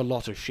 Not a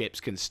lot of ships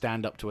can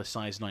stand up to a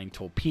size 9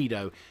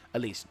 torpedo.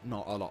 At least,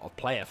 not a lot of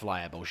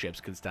player-flyable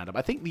ships can stand up.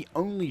 I think the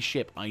only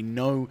ship I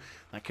know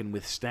that can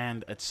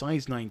withstand a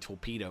size 9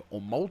 torpedo, or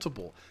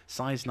multiple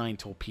size 9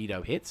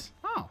 torpedo hits,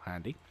 oh,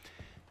 handy,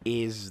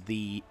 is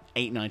the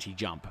 890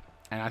 Jump.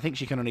 And I think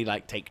she can only,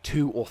 like, take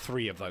 2 or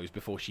 3 of those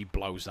before she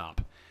blows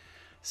up.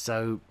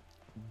 So,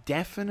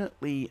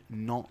 definitely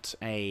not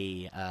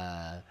a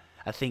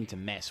thing to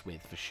mess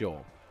with, for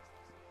sure.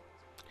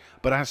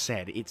 But as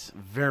said, it's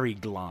very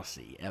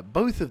glassy.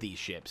 Both of these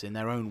ships, in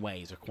their own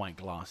ways, are quite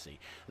glassy.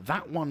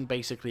 That one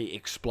basically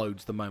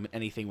explodes the moment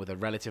anything with a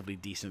relatively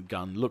decent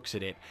gun looks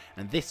at it,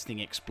 and this thing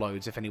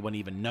explodes if anyone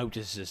even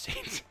notices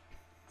it.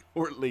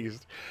 Or at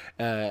least,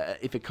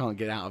 if it can't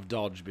get out of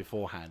dodge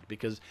beforehand.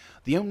 Because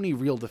the only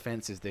real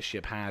defenses this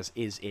ship has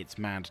is its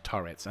manned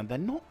turrets, and they're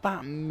not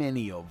that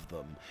many of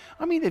them.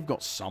 I mean, they've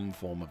got some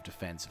form of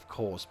defense, of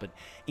course, but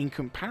in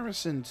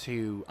comparison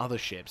to other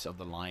ships of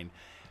the line,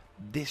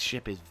 this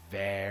ship is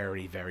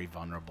very, very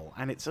vulnerable.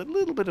 And it's a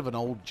little bit of an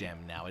old gem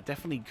now. It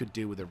definitely could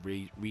do with a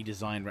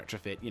redesign,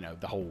 retrofit, you know,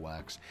 the whole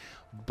works.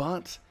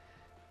 But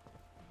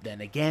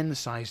then again,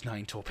 size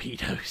 9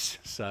 torpedoes.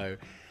 So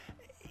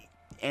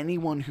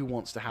anyone who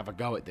wants to have a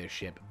go at this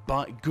ship,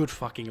 but good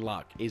fucking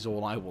luck is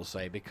all I will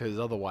say, because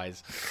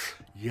otherwise,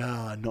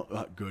 yeah, not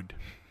that good.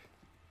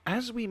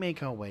 As we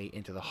make our way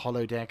into the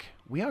holodeck,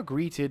 we are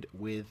greeted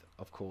with,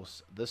 of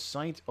course, the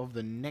sight of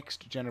the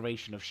next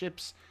generation of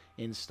ships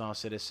in Star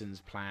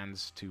Citizen's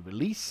plans to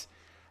release,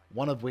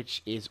 one of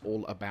which is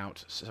all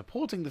about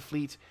supporting the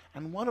fleet,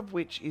 and one of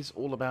which is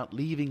all about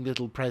leaving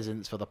little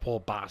presents for the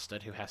poor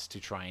bastard who has to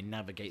try and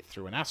navigate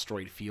through an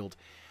asteroid field,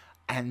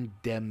 and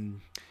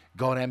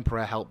God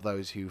Emperor help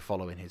those who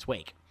follow in his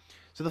wake.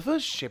 So the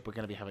first ship we're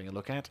going to be having a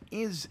look at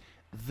is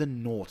the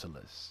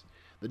Nautilus.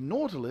 The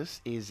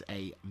Nautilus is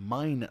a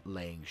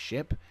mine-laying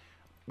ship,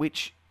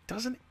 which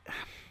doesn't...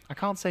 I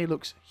can't say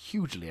looks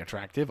hugely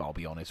attractive, I'll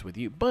be honest with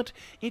you, but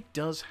it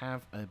does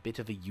have a bit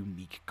of a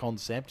unique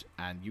concept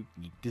and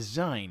unique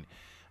design.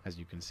 As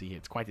you can see,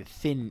 it's quite a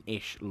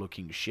thin-ish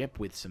looking ship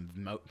with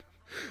some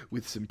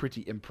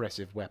pretty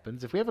impressive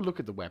weapons. If we have a look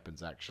at the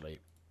weapons, actually,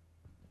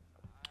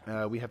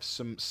 we have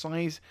some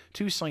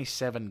two size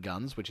 7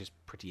 guns, which is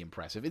pretty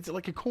impressive. It's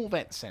like a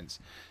Corvette sense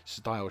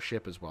style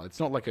ship as well.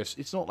 It's not like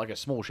a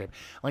small ship.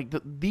 Like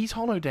these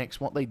holodecks,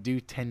 what they do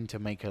tend to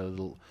make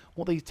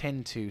what they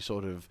tend to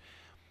sort of,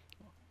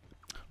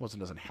 it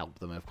doesn't help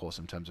them, of course,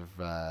 in terms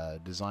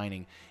of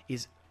designing,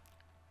 is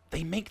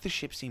they make the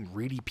ship seem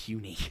really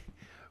puny.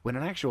 When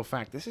in actual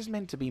fact, this is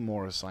meant to be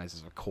more a size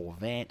as a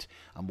Corvette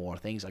and more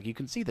things. Like, you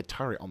can see the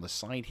turret on the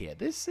side here.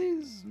 This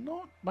is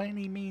not by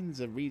any means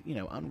a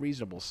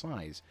unreasonable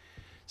size.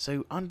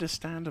 So,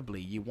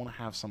 understandably, you want to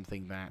have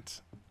something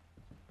that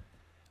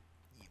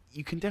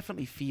you can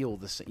definitely feel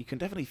this. You can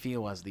definitely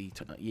feel as the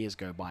years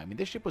go by. I mean,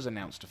 this ship was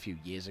announced a few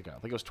years ago. I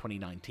think it was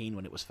 2019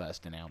 when it was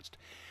first announced.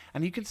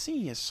 And you can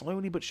see as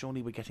slowly but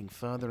surely we're getting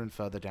further and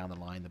further down the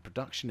line. The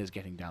production is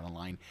getting down the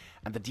line,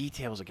 and the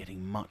details are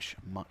getting much,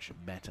 much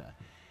better.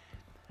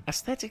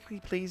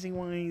 Aesthetically pleasing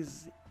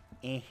wise,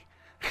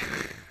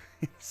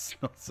 it's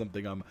not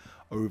something I'm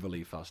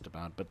overly fussed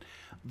about, but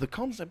the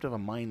concept of a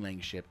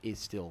mine-laying ship is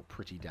still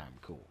pretty damn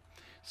cool.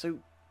 So,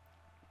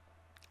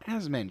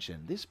 as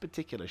mentioned, this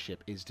particular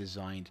ship is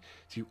designed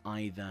to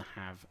either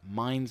have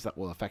mines that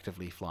will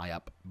effectively fly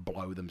up,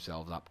 blow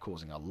themselves up,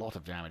 causing a lot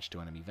of damage to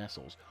enemy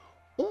vessels,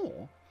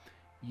 or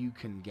you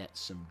can get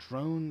some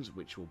drones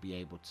which will be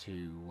able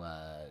to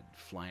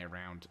fly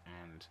around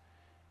and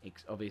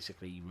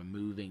obviously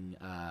removing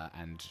or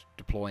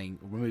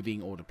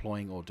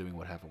deploying or doing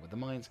whatever with the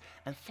mines.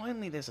 And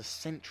finally, there's a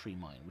sentry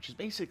mine, which is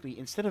basically,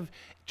 instead of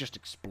just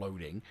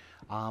exploding,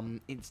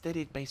 instead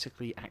it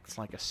basically acts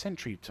like a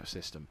sentry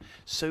system.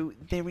 So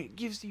there it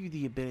gives you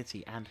the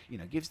ability, and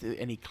gives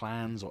any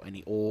clans or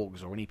any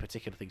orgs or any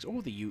particular things,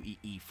 or the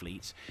UEE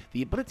fleets,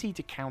 the ability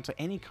to counter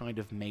any kind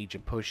of major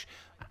push,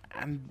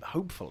 and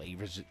hopefully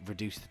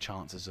reduce the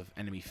chances of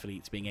enemy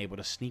fleets being able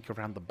to sneak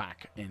around the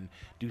back and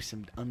do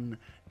some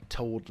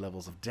untold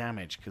levels of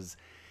damage, because,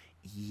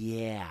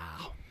 yeah,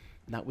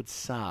 that would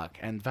suck.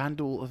 And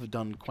Vandal have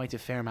done quite a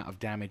fair amount of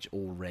damage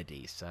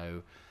already,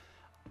 so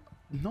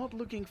not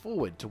looking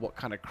forward to what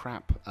kind of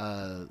crap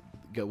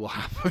will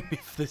happen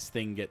if this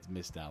thing gets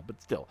missed out.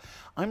 But still,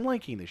 I'm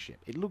liking this ship.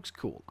 It looks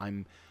cool.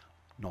 I'm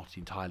not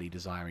entirely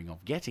desiring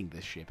of getting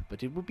this ship,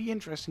 but it would be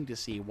interesting to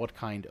see what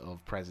kind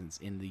of presence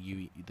in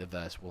the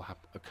verse will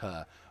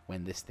occur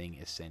when this thing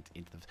is sent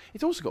into the...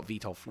 It's also got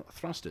VTOL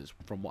thrusters,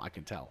 from what I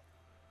can tell.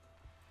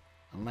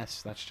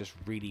 Unless that's just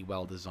really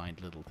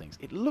well-designed little things.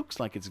 It looks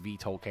like it's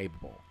VTOL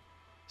capable.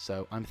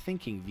 So I'm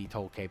thinking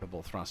VTOL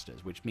capable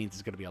thrusters, which means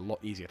it's going to be a lot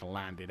easier to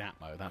land in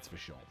Atmo, that's for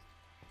sure.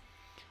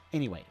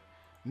 Anyway,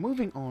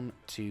 moving on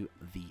to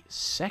the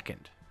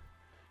second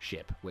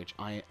ship, which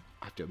I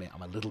have to admit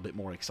I'm a little bit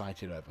more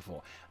excited over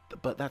for.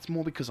 But that's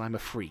more because I'm a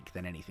freak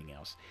than anything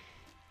else.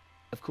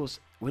 Of course,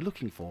 we're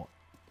looking for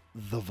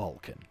the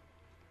Vulcan.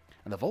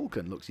 And the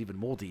Vulcan looks even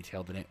more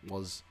detailed than it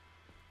was.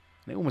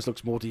 And it almost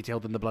looks more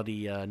detailed than the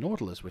bloody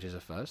Nautilus, which is a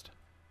first.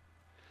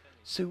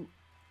 So,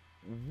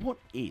 what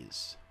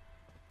is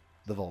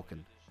the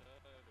Vulcan?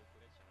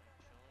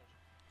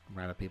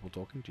 Random people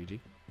talking, GG.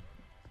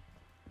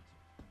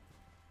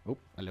 Oh,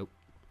 hello.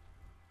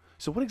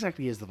 So what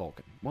exactly is the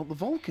Vulcan? Well, the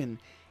Vulcan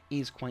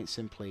is quite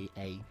simply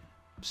a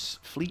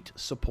fleet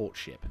support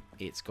ship.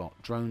 It's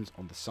got drones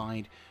on the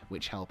side,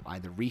 which help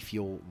either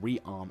refuel,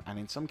 rearm, and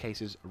in some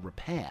cases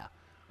repair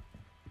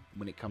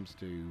when it comes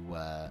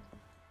to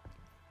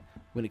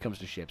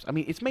ships. I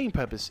mean, its main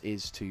purpose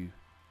is to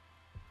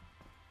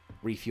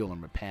refuel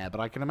and repair, but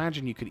I can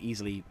imagine you could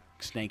easily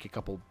snake a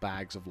couple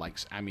bags of like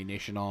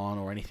ammunition on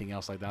or anything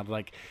else like that.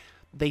 Like,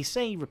 they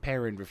say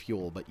repair and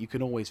refuel, but you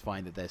can always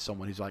find that there's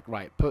someone who's like,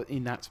 right, put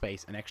in that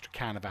space an extra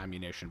can of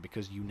ammunition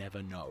because you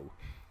never know.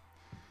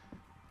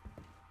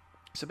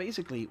 So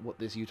basically what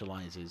this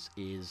utilizes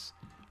is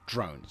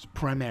drones,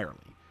 primarily.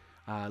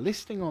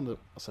 Listing on the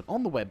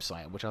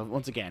website, which I'm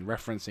once again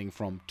referencing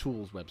from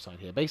Tool's website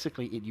here,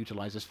 basically it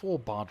utilizes 4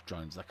 barge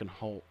drones that can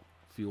hold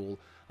fuel,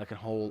 that can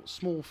hold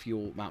small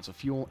amounts of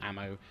fuel,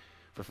 ammo,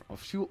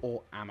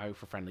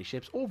 for friendly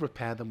ships, or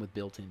repair them with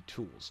built-in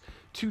tools.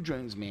 2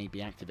 drones may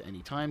be active at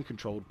any time,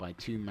 controlled by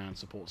 2 manned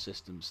support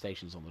system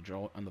stations on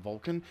the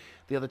Vulcan.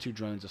 The other 2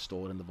 drones are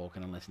stored in the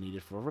Vulcan unless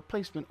needed for a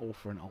replacement or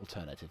for an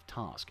alternative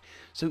task.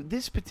 So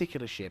this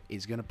particular ship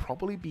is going to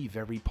probably be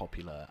very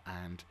popular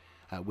and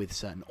with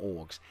certain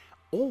orgs.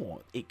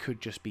 Or it could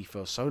just be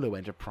for solo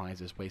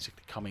enterprises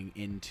basically coming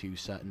into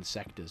certain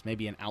sectors.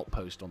 Maybe an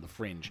outpost on the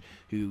fringe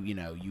who, you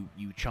know,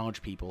 you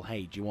charge people,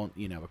 hey, do you want,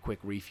 you know, a quick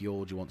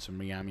refuel? Do you want some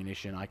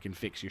re-ammunition? I can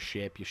fix your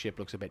ship. Your ship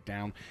looks a bit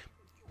down.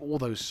 All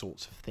those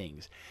sorts of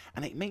things.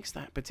 And it makes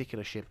that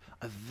particular ship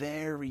a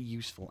very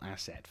useful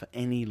asset for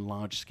any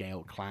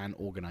large-scale clan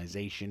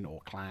organization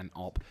or clan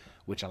op,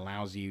 which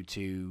allows you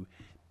to,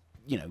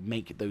 you know,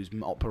 make those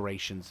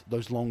operations,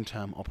 those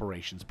long-term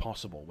operations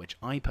possible, which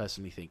I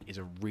personally think is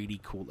a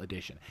really cool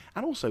addition.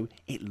 And also,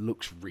 it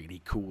looks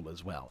really cool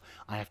as well.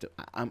 I have to,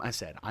 I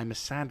said, I'm a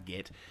sad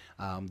git.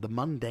 The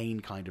mundane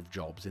kind of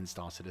jobs in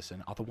Star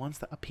Citizen are the ones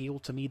that appeal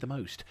to me the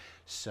most.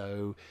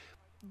 So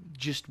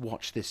just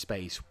watch this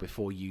space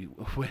before you,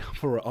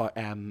 for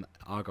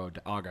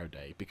Argo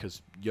Day,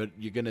 because you're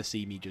going to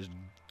see me just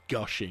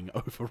gushing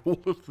over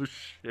all of the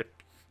shit.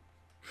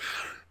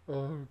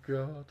 Oh,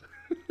 God.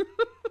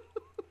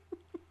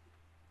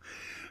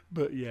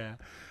 But yeah,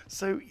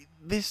 so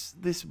this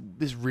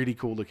really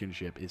cool looking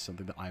ship is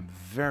something that I'm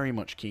very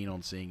much keen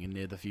on seeing in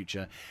near the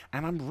future,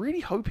 and I'm really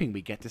hoping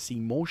we get to see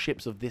more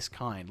ships of this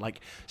kind. Like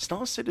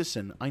Star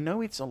Citizen, I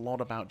know it's a lot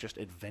about just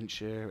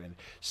adventure and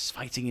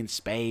fighting in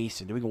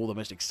space and doing all the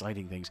most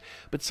exciting things,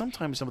 but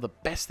sometimes some of the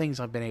best things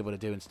I've been able to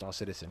do in Star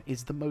Citizen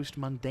is the most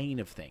mundane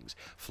of things.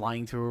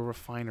 Flying through a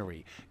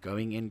refinery,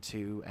 going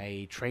into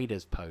a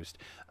trader's post,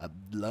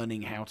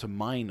 learning how to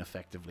mine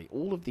effectively.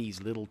 All of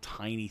these little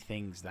tiny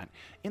things that,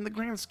 in the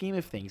grand scheme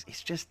of things,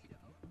 it's just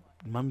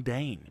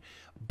mundane,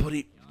 but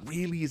it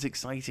really is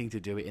exciting to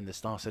do it in the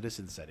Star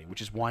Citizen setting,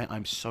 which is why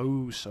I'm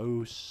so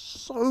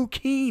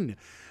keen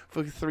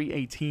for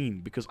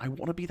 318, because I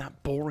want to be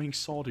that boring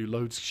sod who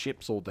loads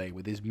ships all day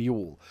with his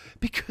mule,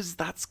 because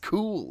that's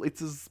cool.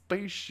 It's a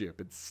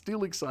spaceship. It's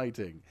still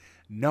exciting.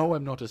 No,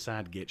 I'm not a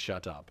sad git.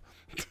 Shut up.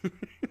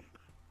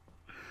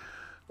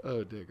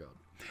 Oh dear God.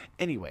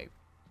 Anyway,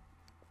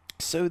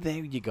 so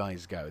there you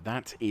guys go.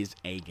 That is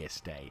Aegis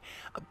Day.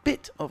 A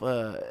bit of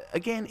a...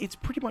 Again, it's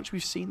pretty much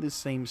we've seen the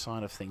same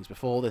side of things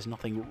before. There's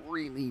nothing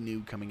really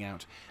new coming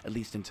out, at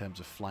least in terms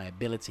of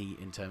flyability,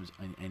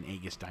 in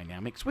Aegis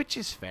dynamics, which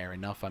is fair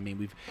enough. I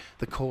mean,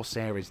 the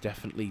Corsair has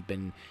definitely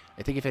been...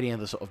 I think if any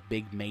other sort of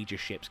big major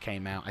ships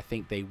came out, I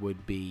think they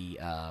would be...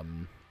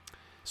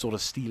 sort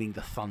of stealing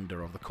the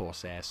thunder of the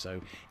Corsair,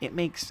 so it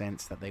makes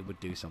sense that they would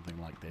do something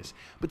like this.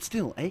 But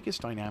still, Aegis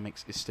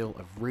Dynamics is still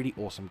a really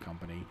awesome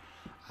company,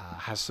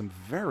 has some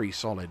very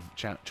solid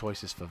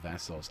choices for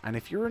vessels, and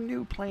if you're a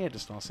new player to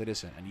Star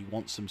Citizen and you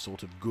want some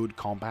sort of good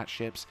combat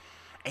ships,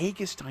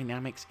 Aegis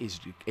Dynamics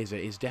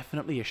is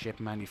definitely a ship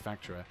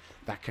manufacturer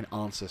that can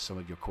answer some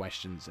of your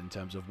questions in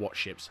terms of what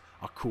ships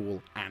are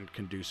cool and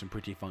can do some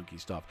pretty funky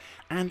stuff.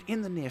 And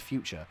in the near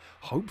future,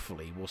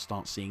 hopefully we'll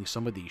start seeing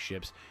some of these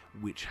ships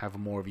which have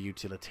more of a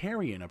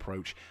utilitarian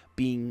approach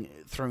being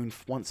thrown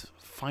once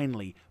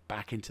finally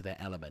back into their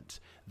element.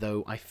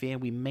 Though I fear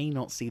we may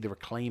not see the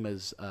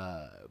Reclaimers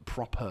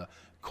proper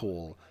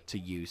call to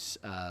use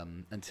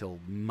until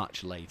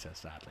much later,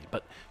 sadly.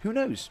 But who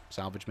knows?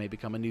 Salvage may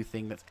become a new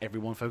thing that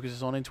everyone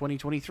focuses on in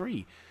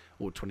 2023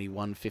 or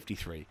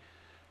 2153.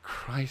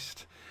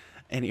 Christ.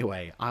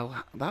 Anyway,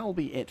 that'll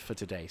be it for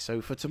today.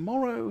 So for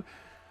tomorrow,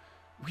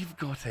 we've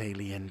got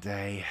Alien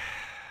Day.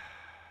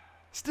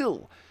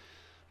 Still,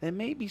 there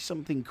may be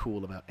something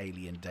cool about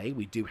Alien Day.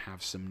 We do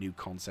have some new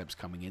concepts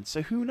coming in,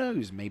 so who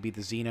knows? Maybe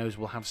the Xenos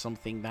will have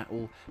something that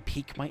will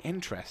pique my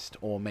interest,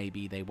 or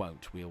maybe they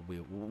won't.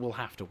 We'll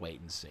have to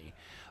wait and see.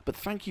 But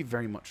thank you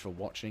very much for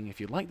watching. If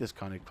you like this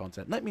kind of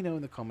content, let me know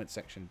in the comment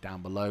section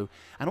down below,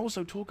 and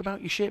also talk about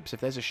your ships. If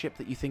there's a ship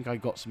that you think I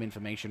got some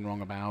information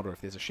wrong about, or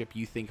if there's a ship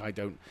you think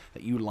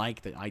that you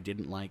like that I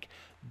didn't like,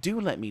 do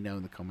let me know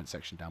in the comment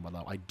section down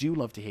below. I do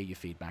love to hear your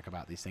feedback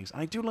about these things,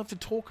 and I do love to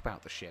talk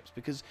about the ships,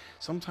 because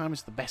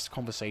sometimes the best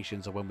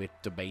conversations are when we're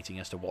debating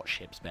as to what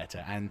ship's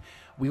better, and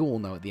we all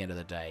know at the end of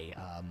the day,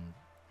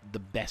 the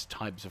best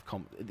types of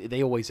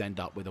they always end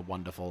up with a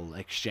wonderful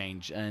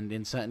exchange, and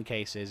in certain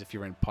cases, if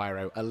you're in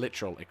Pyro, a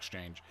literal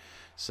exchange.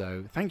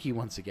 So thank you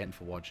once again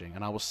for watching,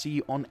 and I will see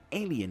you on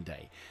Alien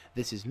Day.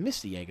 This is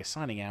Mr. Jaeger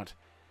signing out.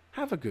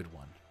 Have a good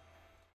one.